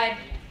decide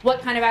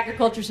what kind of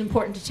agriculture is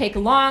important to take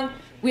along.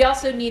 We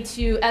also need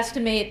to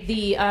estimate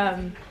the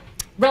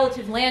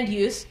relative land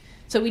use.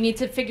 So we need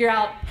to figure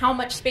out how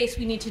much space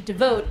we need to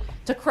devote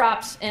to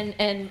crops and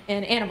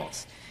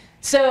animals.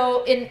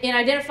 So in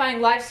identifying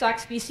livestock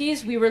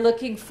species, we were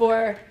looking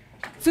for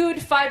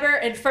food, fiber,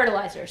 and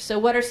fertilizer. So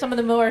what are some of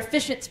the more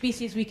efficient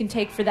species we can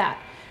take for that?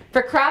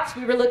 For crops,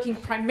 we were looking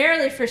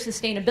primarily for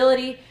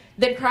sustainability,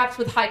 then crops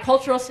with high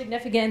cultural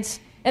significance,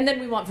 and then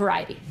we want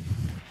variety.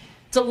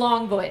 It's a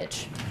long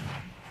voyage.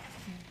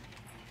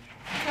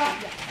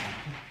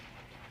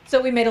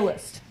 So we made a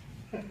list.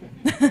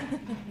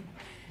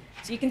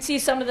 So you can see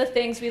some of the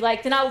things we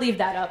liked, and I'll leave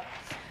that up.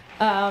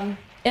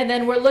 And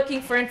then we're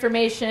looking for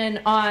information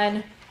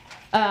on,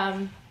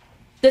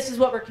 this is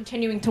what we're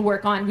continuing to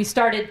work on. We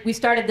started a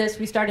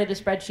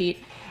spreadsheet,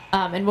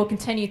 and we'll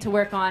continue to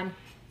work on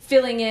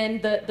filling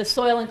in the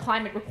soil and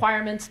climate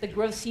requirements, the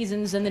growth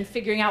seasons, and then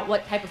figuring out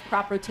what type of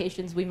crop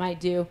rotations we might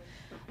do.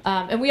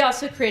 And we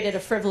also created a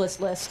frivolous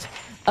list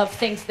of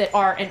things that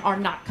are and are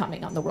not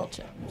coming on the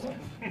Worldship.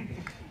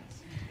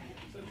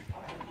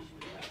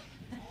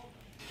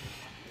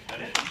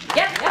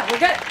 Yeah, we're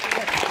good.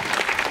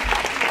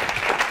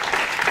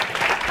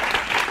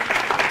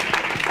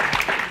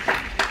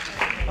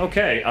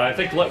 Okay, I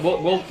think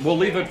we'll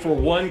leave it for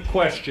one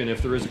question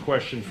if there is a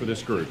question for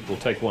this group. We'll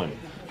take one.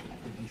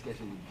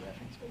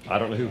 I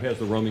don't know who has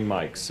the roaming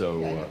mic,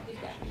 so...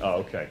 oh,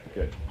 okay,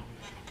 good.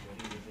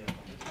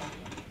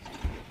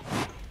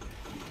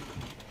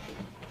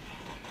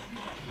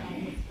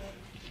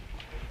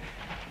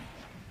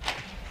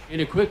 In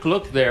a quick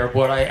look there,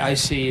 what I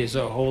see is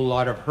a whole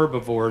lot of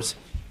herbivores.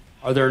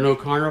 Are there no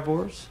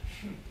carnivores?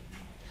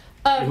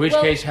 In which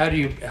case, how do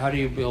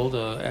you build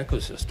an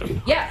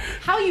ecosystem? Yeah,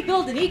 how you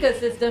build an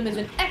ecosystem is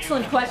an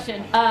excellent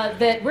question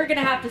that we're going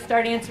to have to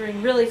start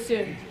answering really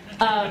soon.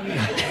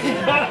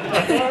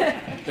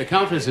 The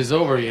conference is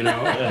over, you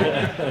know.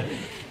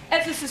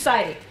 As a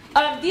society.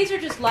 These are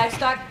just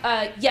livestock.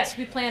 Yes,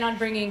 we plan on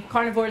bringing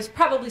carnivores,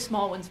 probably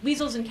small ones,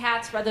 weasels and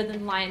cats rather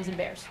than lions and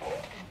bears.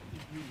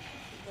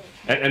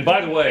 And by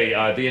the way,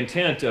 the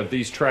intent of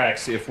these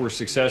tracks, if we're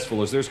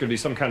successful, is there's going to be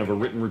some kind of a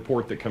written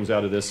report that comes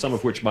out of this, some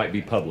of which might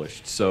be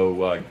published.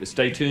 So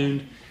stay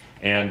tuned,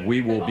 and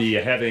we will be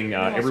having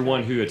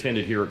everyone who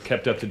attended here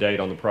kept up to date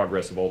on the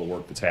progress of all the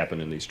work that's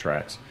happened in these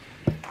tracks.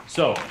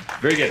 So,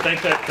 very good.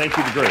 Thank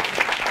you, the group.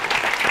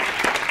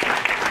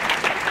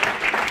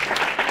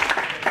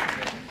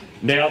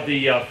 Now,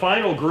 the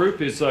final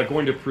group is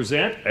going to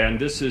present, and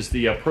this is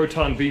the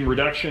proton beam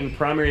reduction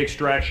primary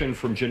extraction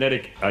from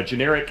generic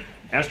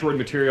asteroid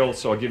material.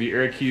 So I'll give you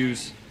Eric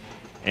Hughes,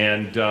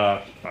 and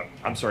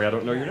I'm sorry, I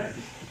don't know your name.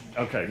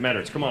 Okay,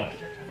 matters. Come on.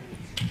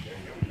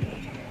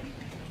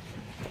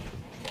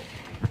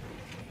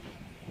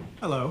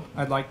 Hello.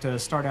 I'd like to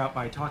start out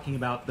by talking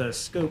about the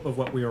scope of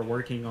what we were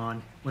working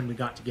on when we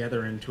got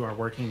together into our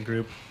working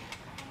group.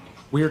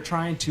 We are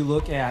trying to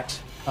look at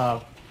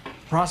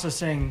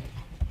processing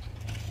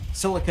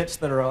silicates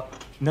that are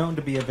known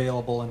to be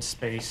available in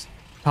space,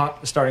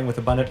 starting with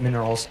abundant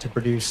minerals to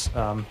produce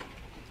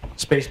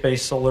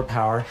space-based solar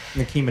power,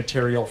 and the key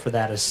material for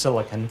that is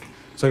silicon.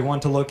 So we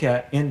want to look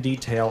at, in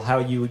detail, how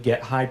you would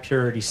get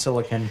high-purity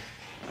silicon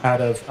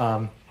out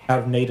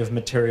of native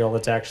material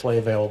that's actually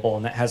available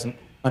and that hasn't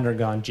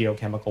undergone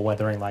geochemical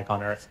weathering like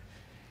on Earth.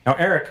 Now,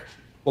 Eric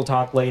will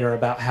talk later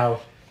about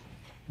how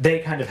they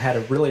kind of had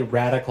a really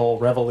radical,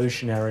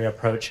 revolutionary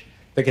approach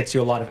that gets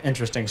you a lot of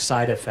interesting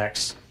side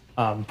effects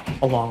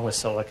along with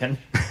silicon.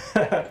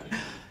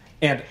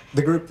 And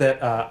the group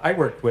that I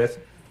worked with,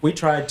 we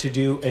tried to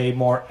do a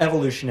more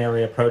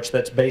evolutionary approach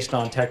that's based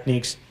on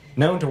techniques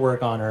known to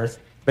work on Earth,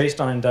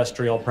 based on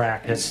industrial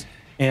practice,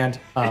 and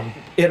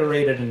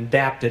iterated and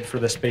adapted for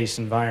the space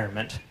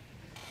environment.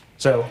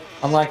 So,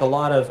 unlike a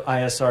lot of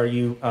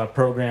ISRU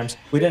programs,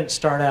 we didn't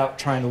start out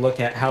trying to look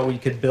at how we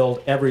could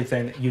build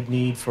everything that you'd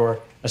need for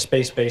a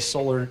space-based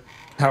solar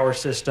power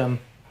system,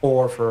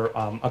 or for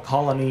a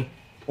colony,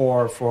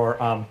 or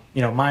for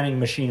mining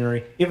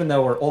machinery. Even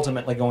though we're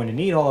ultimately going to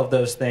need all of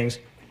those things,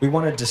 we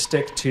wanted to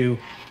stick to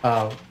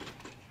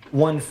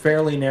one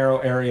fairly narrow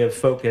area of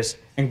focus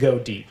and go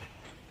deep.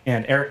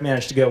 And Eric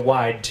managed to go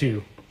wide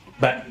too,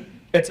 but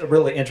it's a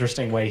really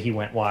interesting way he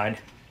went wide.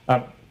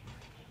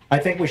 I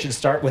think we should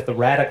start with the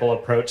radical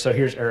approach, so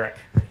here's Eric.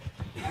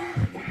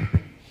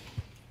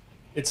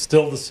 It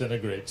still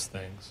disintegrates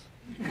things.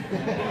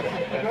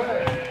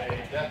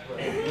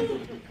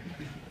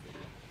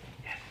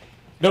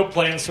 No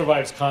plane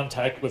survives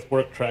contact with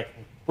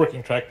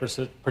working track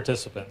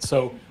participants.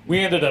 So we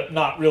ended up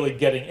not really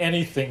getting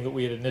anything that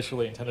we had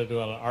initially intended to do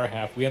on our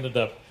half. We ended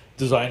up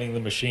designing the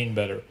machine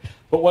better.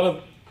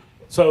 But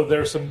so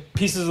there's some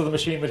pieces of the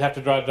machine we'd have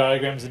to draw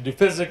diagrams and do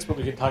physics, but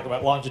we can talk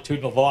about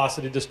longitudinal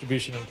velocity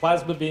distribution and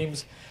plasma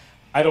beams.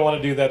 I don't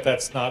want to do that.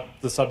 That's not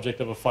the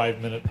subject of a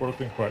 5-minute work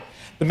report.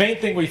 The main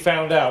thing we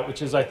found out,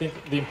 which is I think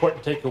the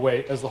important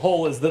takeaway as a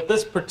whole, is that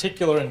this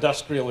particular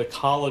industrial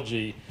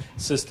ecology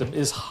system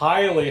is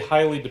highly,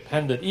 highly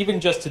dependent, even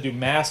just to do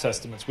mass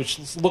estimates, which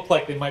look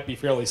like they might be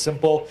fairly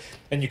simple,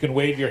 and you can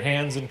wave your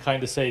hands and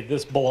kind of say,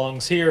 this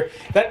belongs here.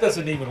 That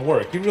doesn't even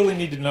work. You really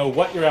need to know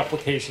what your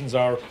applications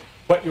are,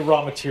 what your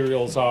raw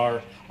materials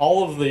are.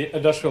 All of the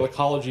industrial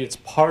ecology it's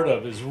part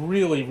of is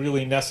really,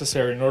 really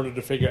necessary in order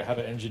to figure out how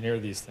to engineer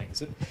these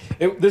things.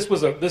 This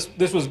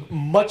was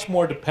much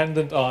more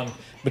dependent on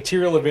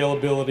material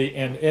availability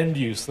and end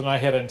use than I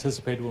had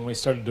anticipated when we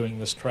started doing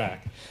this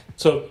track.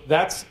 So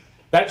that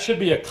should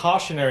be a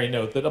cautionary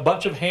note that a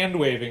bunch of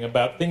hand-waving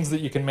about things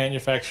that you can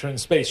manufacture in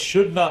space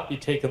should not be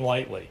taken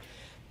lightly.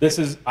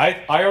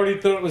 I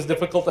already thought it was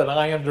difficult, and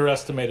I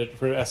underestimated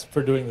it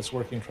for doing this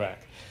working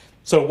track.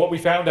 So what we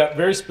found out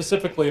very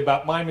specifically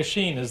about my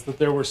machine is that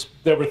there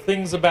were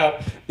things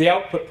about the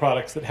output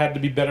products that had to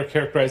be better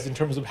characterized in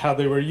terms of how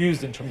they were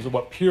used, in terms of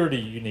what purity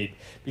you need.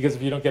 Because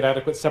if you don't get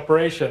adequate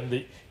separation,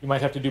 you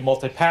might have to do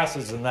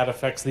multi-passes, and that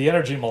affects the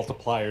energy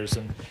multipliers,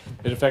 and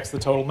it affects the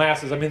total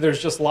masses. I mean, there's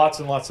just lots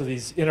and lots of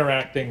these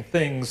interacting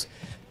things.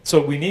 So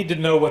we need to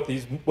know what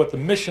the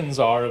missions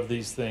are of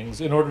these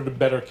things in order to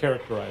better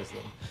characterize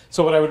them.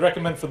 So what I would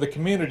recommend for the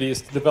community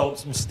is to develop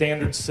some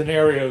standard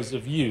scenarios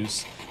of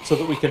use so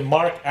that we can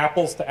mark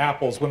apples to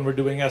apples when we're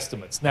doing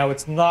estimates. Now,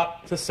 it's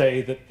not to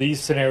say that these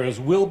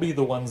scenarios will be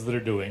the ones that are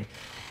doing.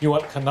 You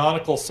want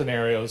canonical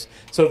scenarios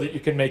so that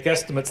you can make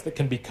estimates that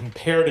can be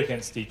compared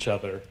against each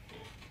other.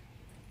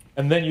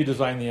 And then you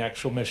design the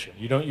actual mission.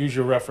 You don't use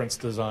your reference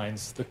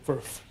designs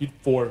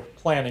for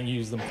planning, you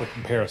use them for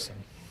comparison.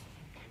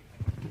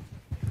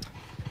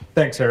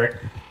 Thanks, Eric.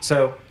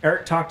 So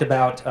Eric talked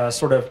about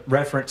sort of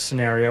reference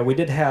scenario. We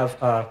did have,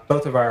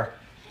 both of our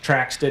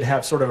tracks did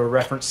have sort of a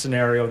reference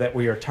scenario that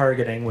we are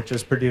targeting, which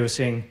is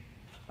producing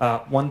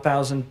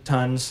 1,000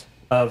 tons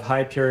of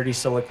high purity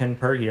silicon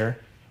per year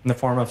in the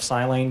form of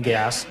silane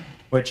gas,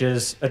 which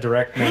is a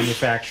direct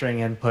manufacturing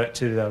input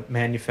to the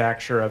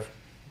manufacture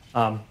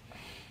of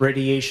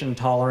radiation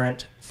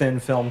tolerant thin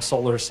film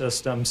solar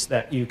systems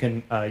that you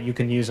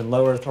can use in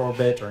low Earth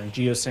orbit or in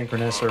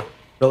geosynchronous or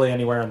really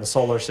anywhere in the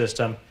solar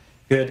system.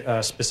 Good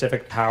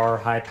specific power,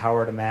 high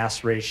power to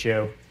mass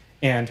ratio,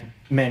 and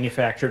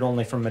manufactured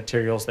only from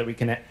materials that we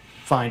can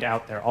find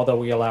out there, although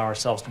we allow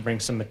ourselves to bring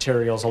some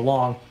materials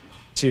along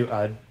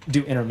to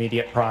do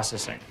intermediate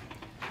processing.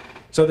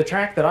 So the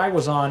track that I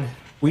was on,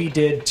 we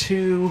did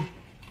two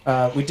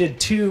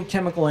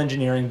chemical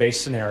engineering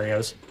based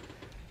scenarios.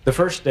 The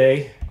first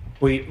day,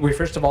 we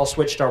first of all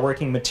switched our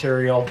working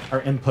material,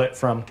 our input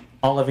from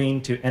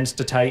olivine to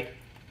enstatite,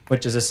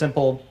 which is a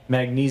simple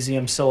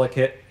magnesium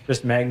silicate,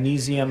 just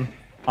magnesium,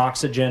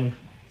 oxygen,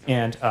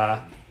 and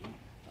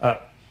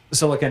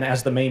silicon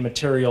as the main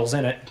materials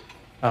in it.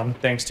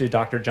 Thanks to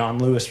Dr. John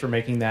Lewis for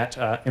making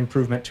that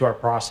improvement to our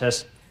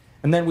process.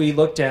 And then we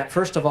looked at,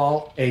 first of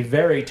all, a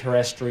very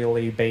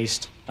terrestrially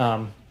based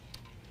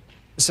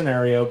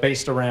scenario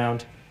based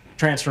around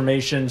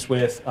transformations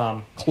with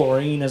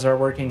chlorine as our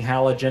working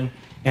halogen,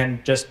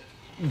 and just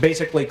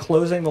basically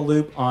closing the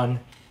loop on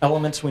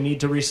elements we need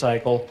to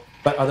recycle,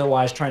 but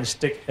otherwise trying to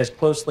stick as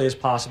closely as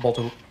possible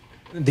to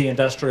the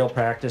industrial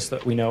practice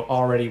that we know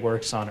already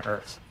works on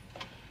Earth.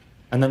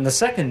 And then the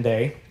second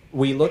day,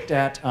 we looked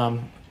at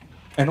an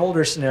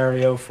older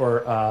scenario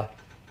for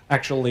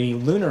actually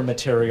lunar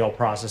material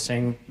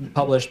processing,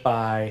 published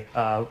by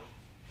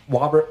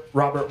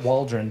Robert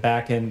Waldron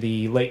back in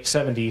the late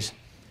 70s.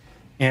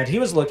 And he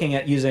was looking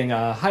at using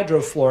a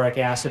hydrofluoric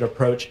acid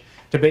approach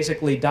to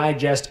basically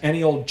digest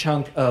any old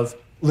chunk of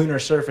lunar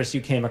surface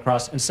you came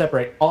across and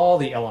separate all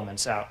the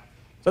elements out.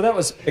 So that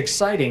was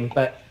exciting,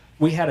 but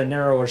we had a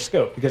narrower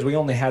scope because we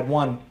only had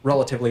one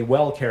relatively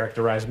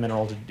well-characterized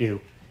mineral to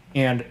do.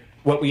 And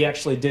what we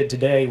actually did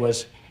today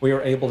was we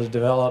were able to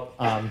develop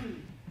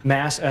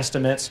mass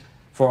estimates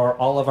for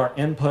all of our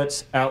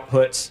inputs,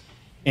 outputs,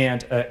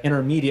 and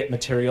intermediate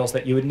materials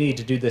that you would need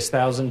to do this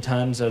 1,000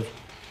 tons of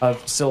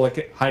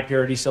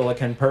high-purity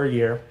silicon per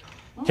year,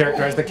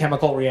 characterize the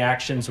chemical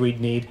reactions we'd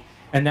need.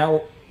 And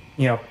now,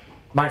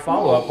 my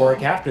follow-up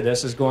work after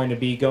this is going to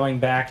be going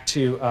back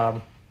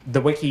to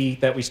the wiki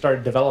that we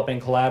started developing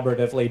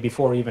collaboratively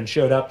before we even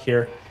showed up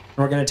here. And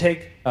we're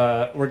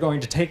going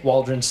to take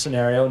Waldron's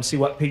scenario and see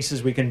what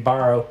pieces we can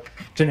borrow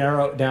to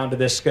narrow it down to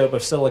this scope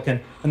of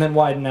silicon, and then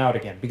widen out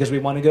again, because we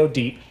want to go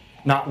deep,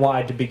 not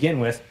wide to begin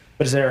with.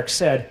 But as Eric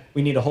said,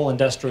 we need a whole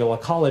industrial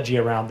ecology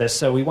around this.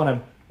 So we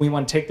want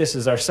to take this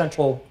as our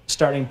central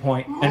starting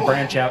point and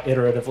branch out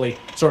iteratively,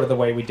 sort of the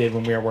way we did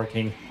when we were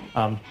working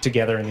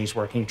together in these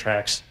working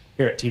tracks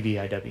here at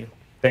TVIW.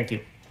 Thank you.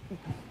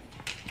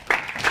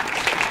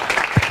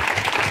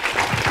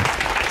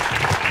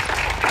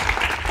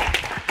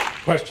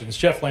 Questions?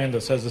 Jeff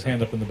Landis has his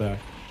hand up in the back.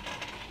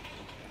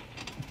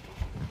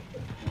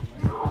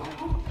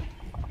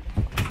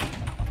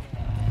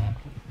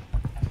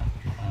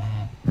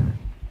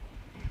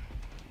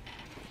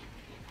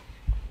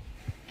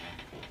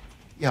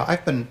 Yeah,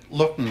 I've been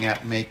looking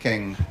at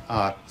making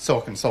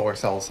silicon solar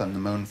cells on the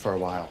moon for a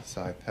while,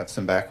 so I have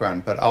some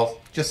background. But I'll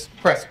just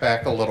press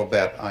back a little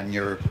bit on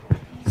your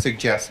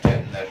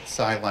suggestion that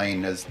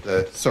silane is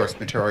the source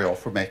material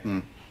for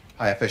making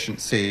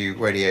high-efficiency,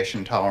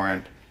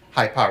 radiation-tolerant,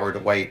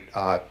 high-power-to-weight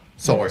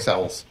solar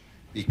cells,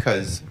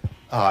 because,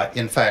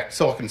 in fact,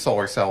 silicon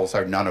solar cells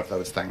are none of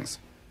those things.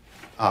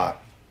 The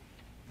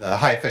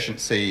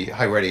high-efficiency,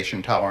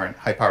 high-radiation-tolerant,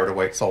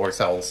 high-power-to-weight solar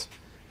cells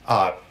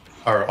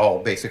are all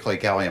basically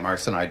gallium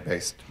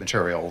arsenide-based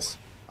materials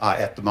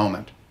at the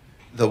moment.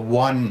 The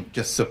one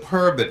just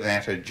superb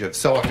advantage of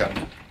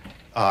silicon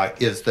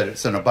is that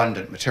it's an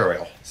abundant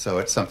material. So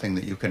it's something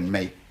that you can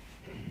make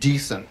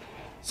decent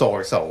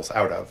solar cells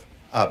out of,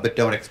 but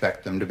don't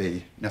expect them to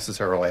be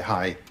necessarily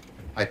high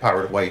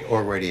power to weight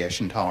or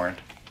radiation tolerant.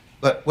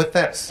 But with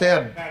that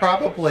said,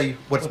 probably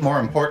what's more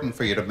important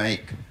for you to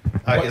make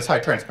is high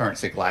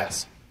transparency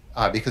glass,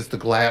 because the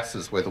glass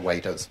is where the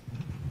weight is.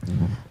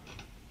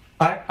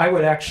 I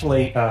would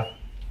actually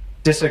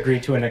disagree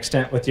to an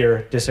extent with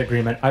your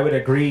disagreement. I would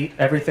agree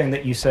everything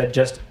that you said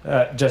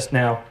just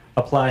now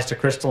applies to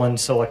crystalline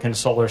silicon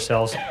solar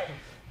cells.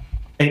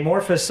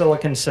 Amorphous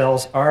silicon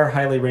cells are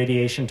highly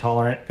radiation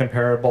tolerant,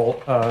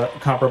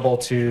 comparable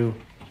to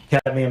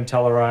cadmium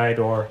telluride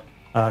or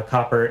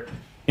copper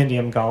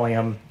indium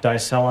gallium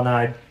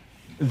diselenide.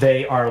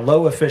 They are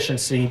low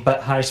efficiency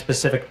but high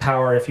specific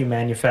power if you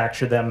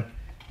manufacture them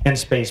in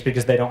space,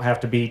 because they don't have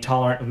to be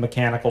tolerant of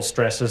mechanical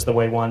stresses the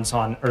way ones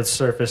on Earth's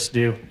surface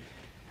do.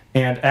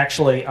 And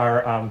actually,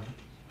 a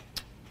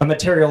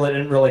material that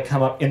didn't really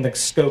come up in the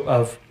scope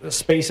of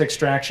space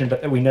extraction,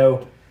 but that we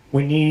know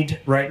we need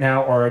right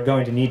now or are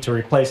going to need to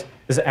replace,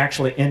 is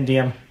actually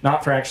indium,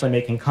 not for actually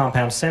making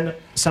compound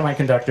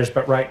semiconductors,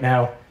 but right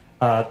now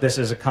this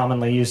is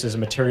commonly used as a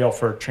material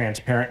for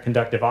transparent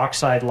conductive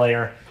oxide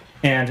layer,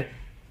 and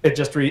it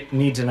just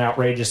needs an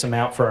outrageous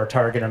amount for our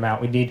target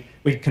amount.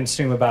 We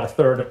consume about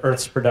 1/3 of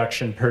Earth's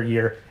production per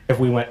year if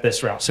we went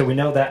this route. So we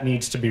know that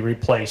needs to be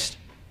replaced.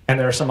 And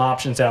there are some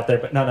options out there,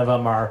 but none of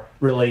them are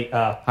really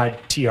high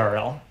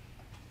TRL.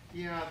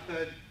 Yeah,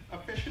 the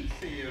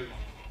efficiency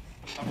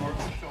of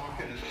amorphous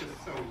silicon is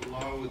just so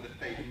low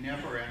that they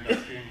never end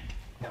up being...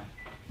 Yeah.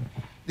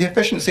 The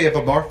efficiency of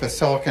amorphous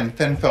silicon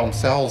thin film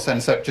cells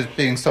ends up just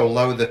being so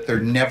low that they're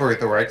never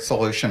the right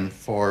solution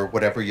for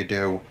whatever you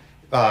do.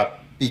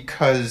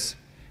 Because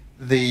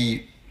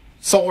the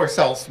solar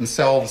cells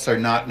themselves are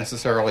not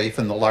necessarily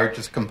even the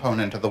largest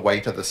component of the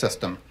weight of the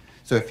system.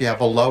 So if you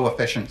have a low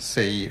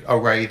efficiency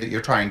array that you're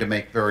trying to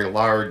make very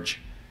large,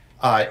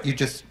 you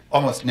just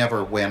almost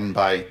never win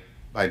by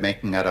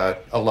making it a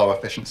low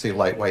efficiency,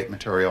 lightweight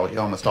material. You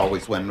almost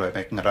always win by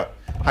making it a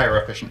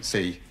higher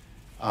efficiency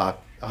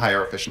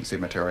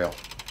material.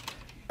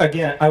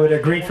 Again, I would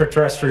agree for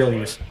terrestrial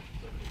use.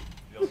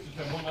 Let's just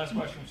have one last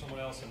question from someone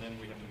else, and then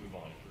we have to move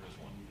on if there is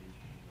one.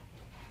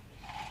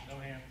 No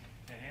hand.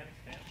 Hand.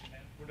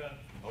 We're done.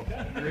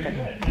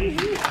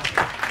 Okay.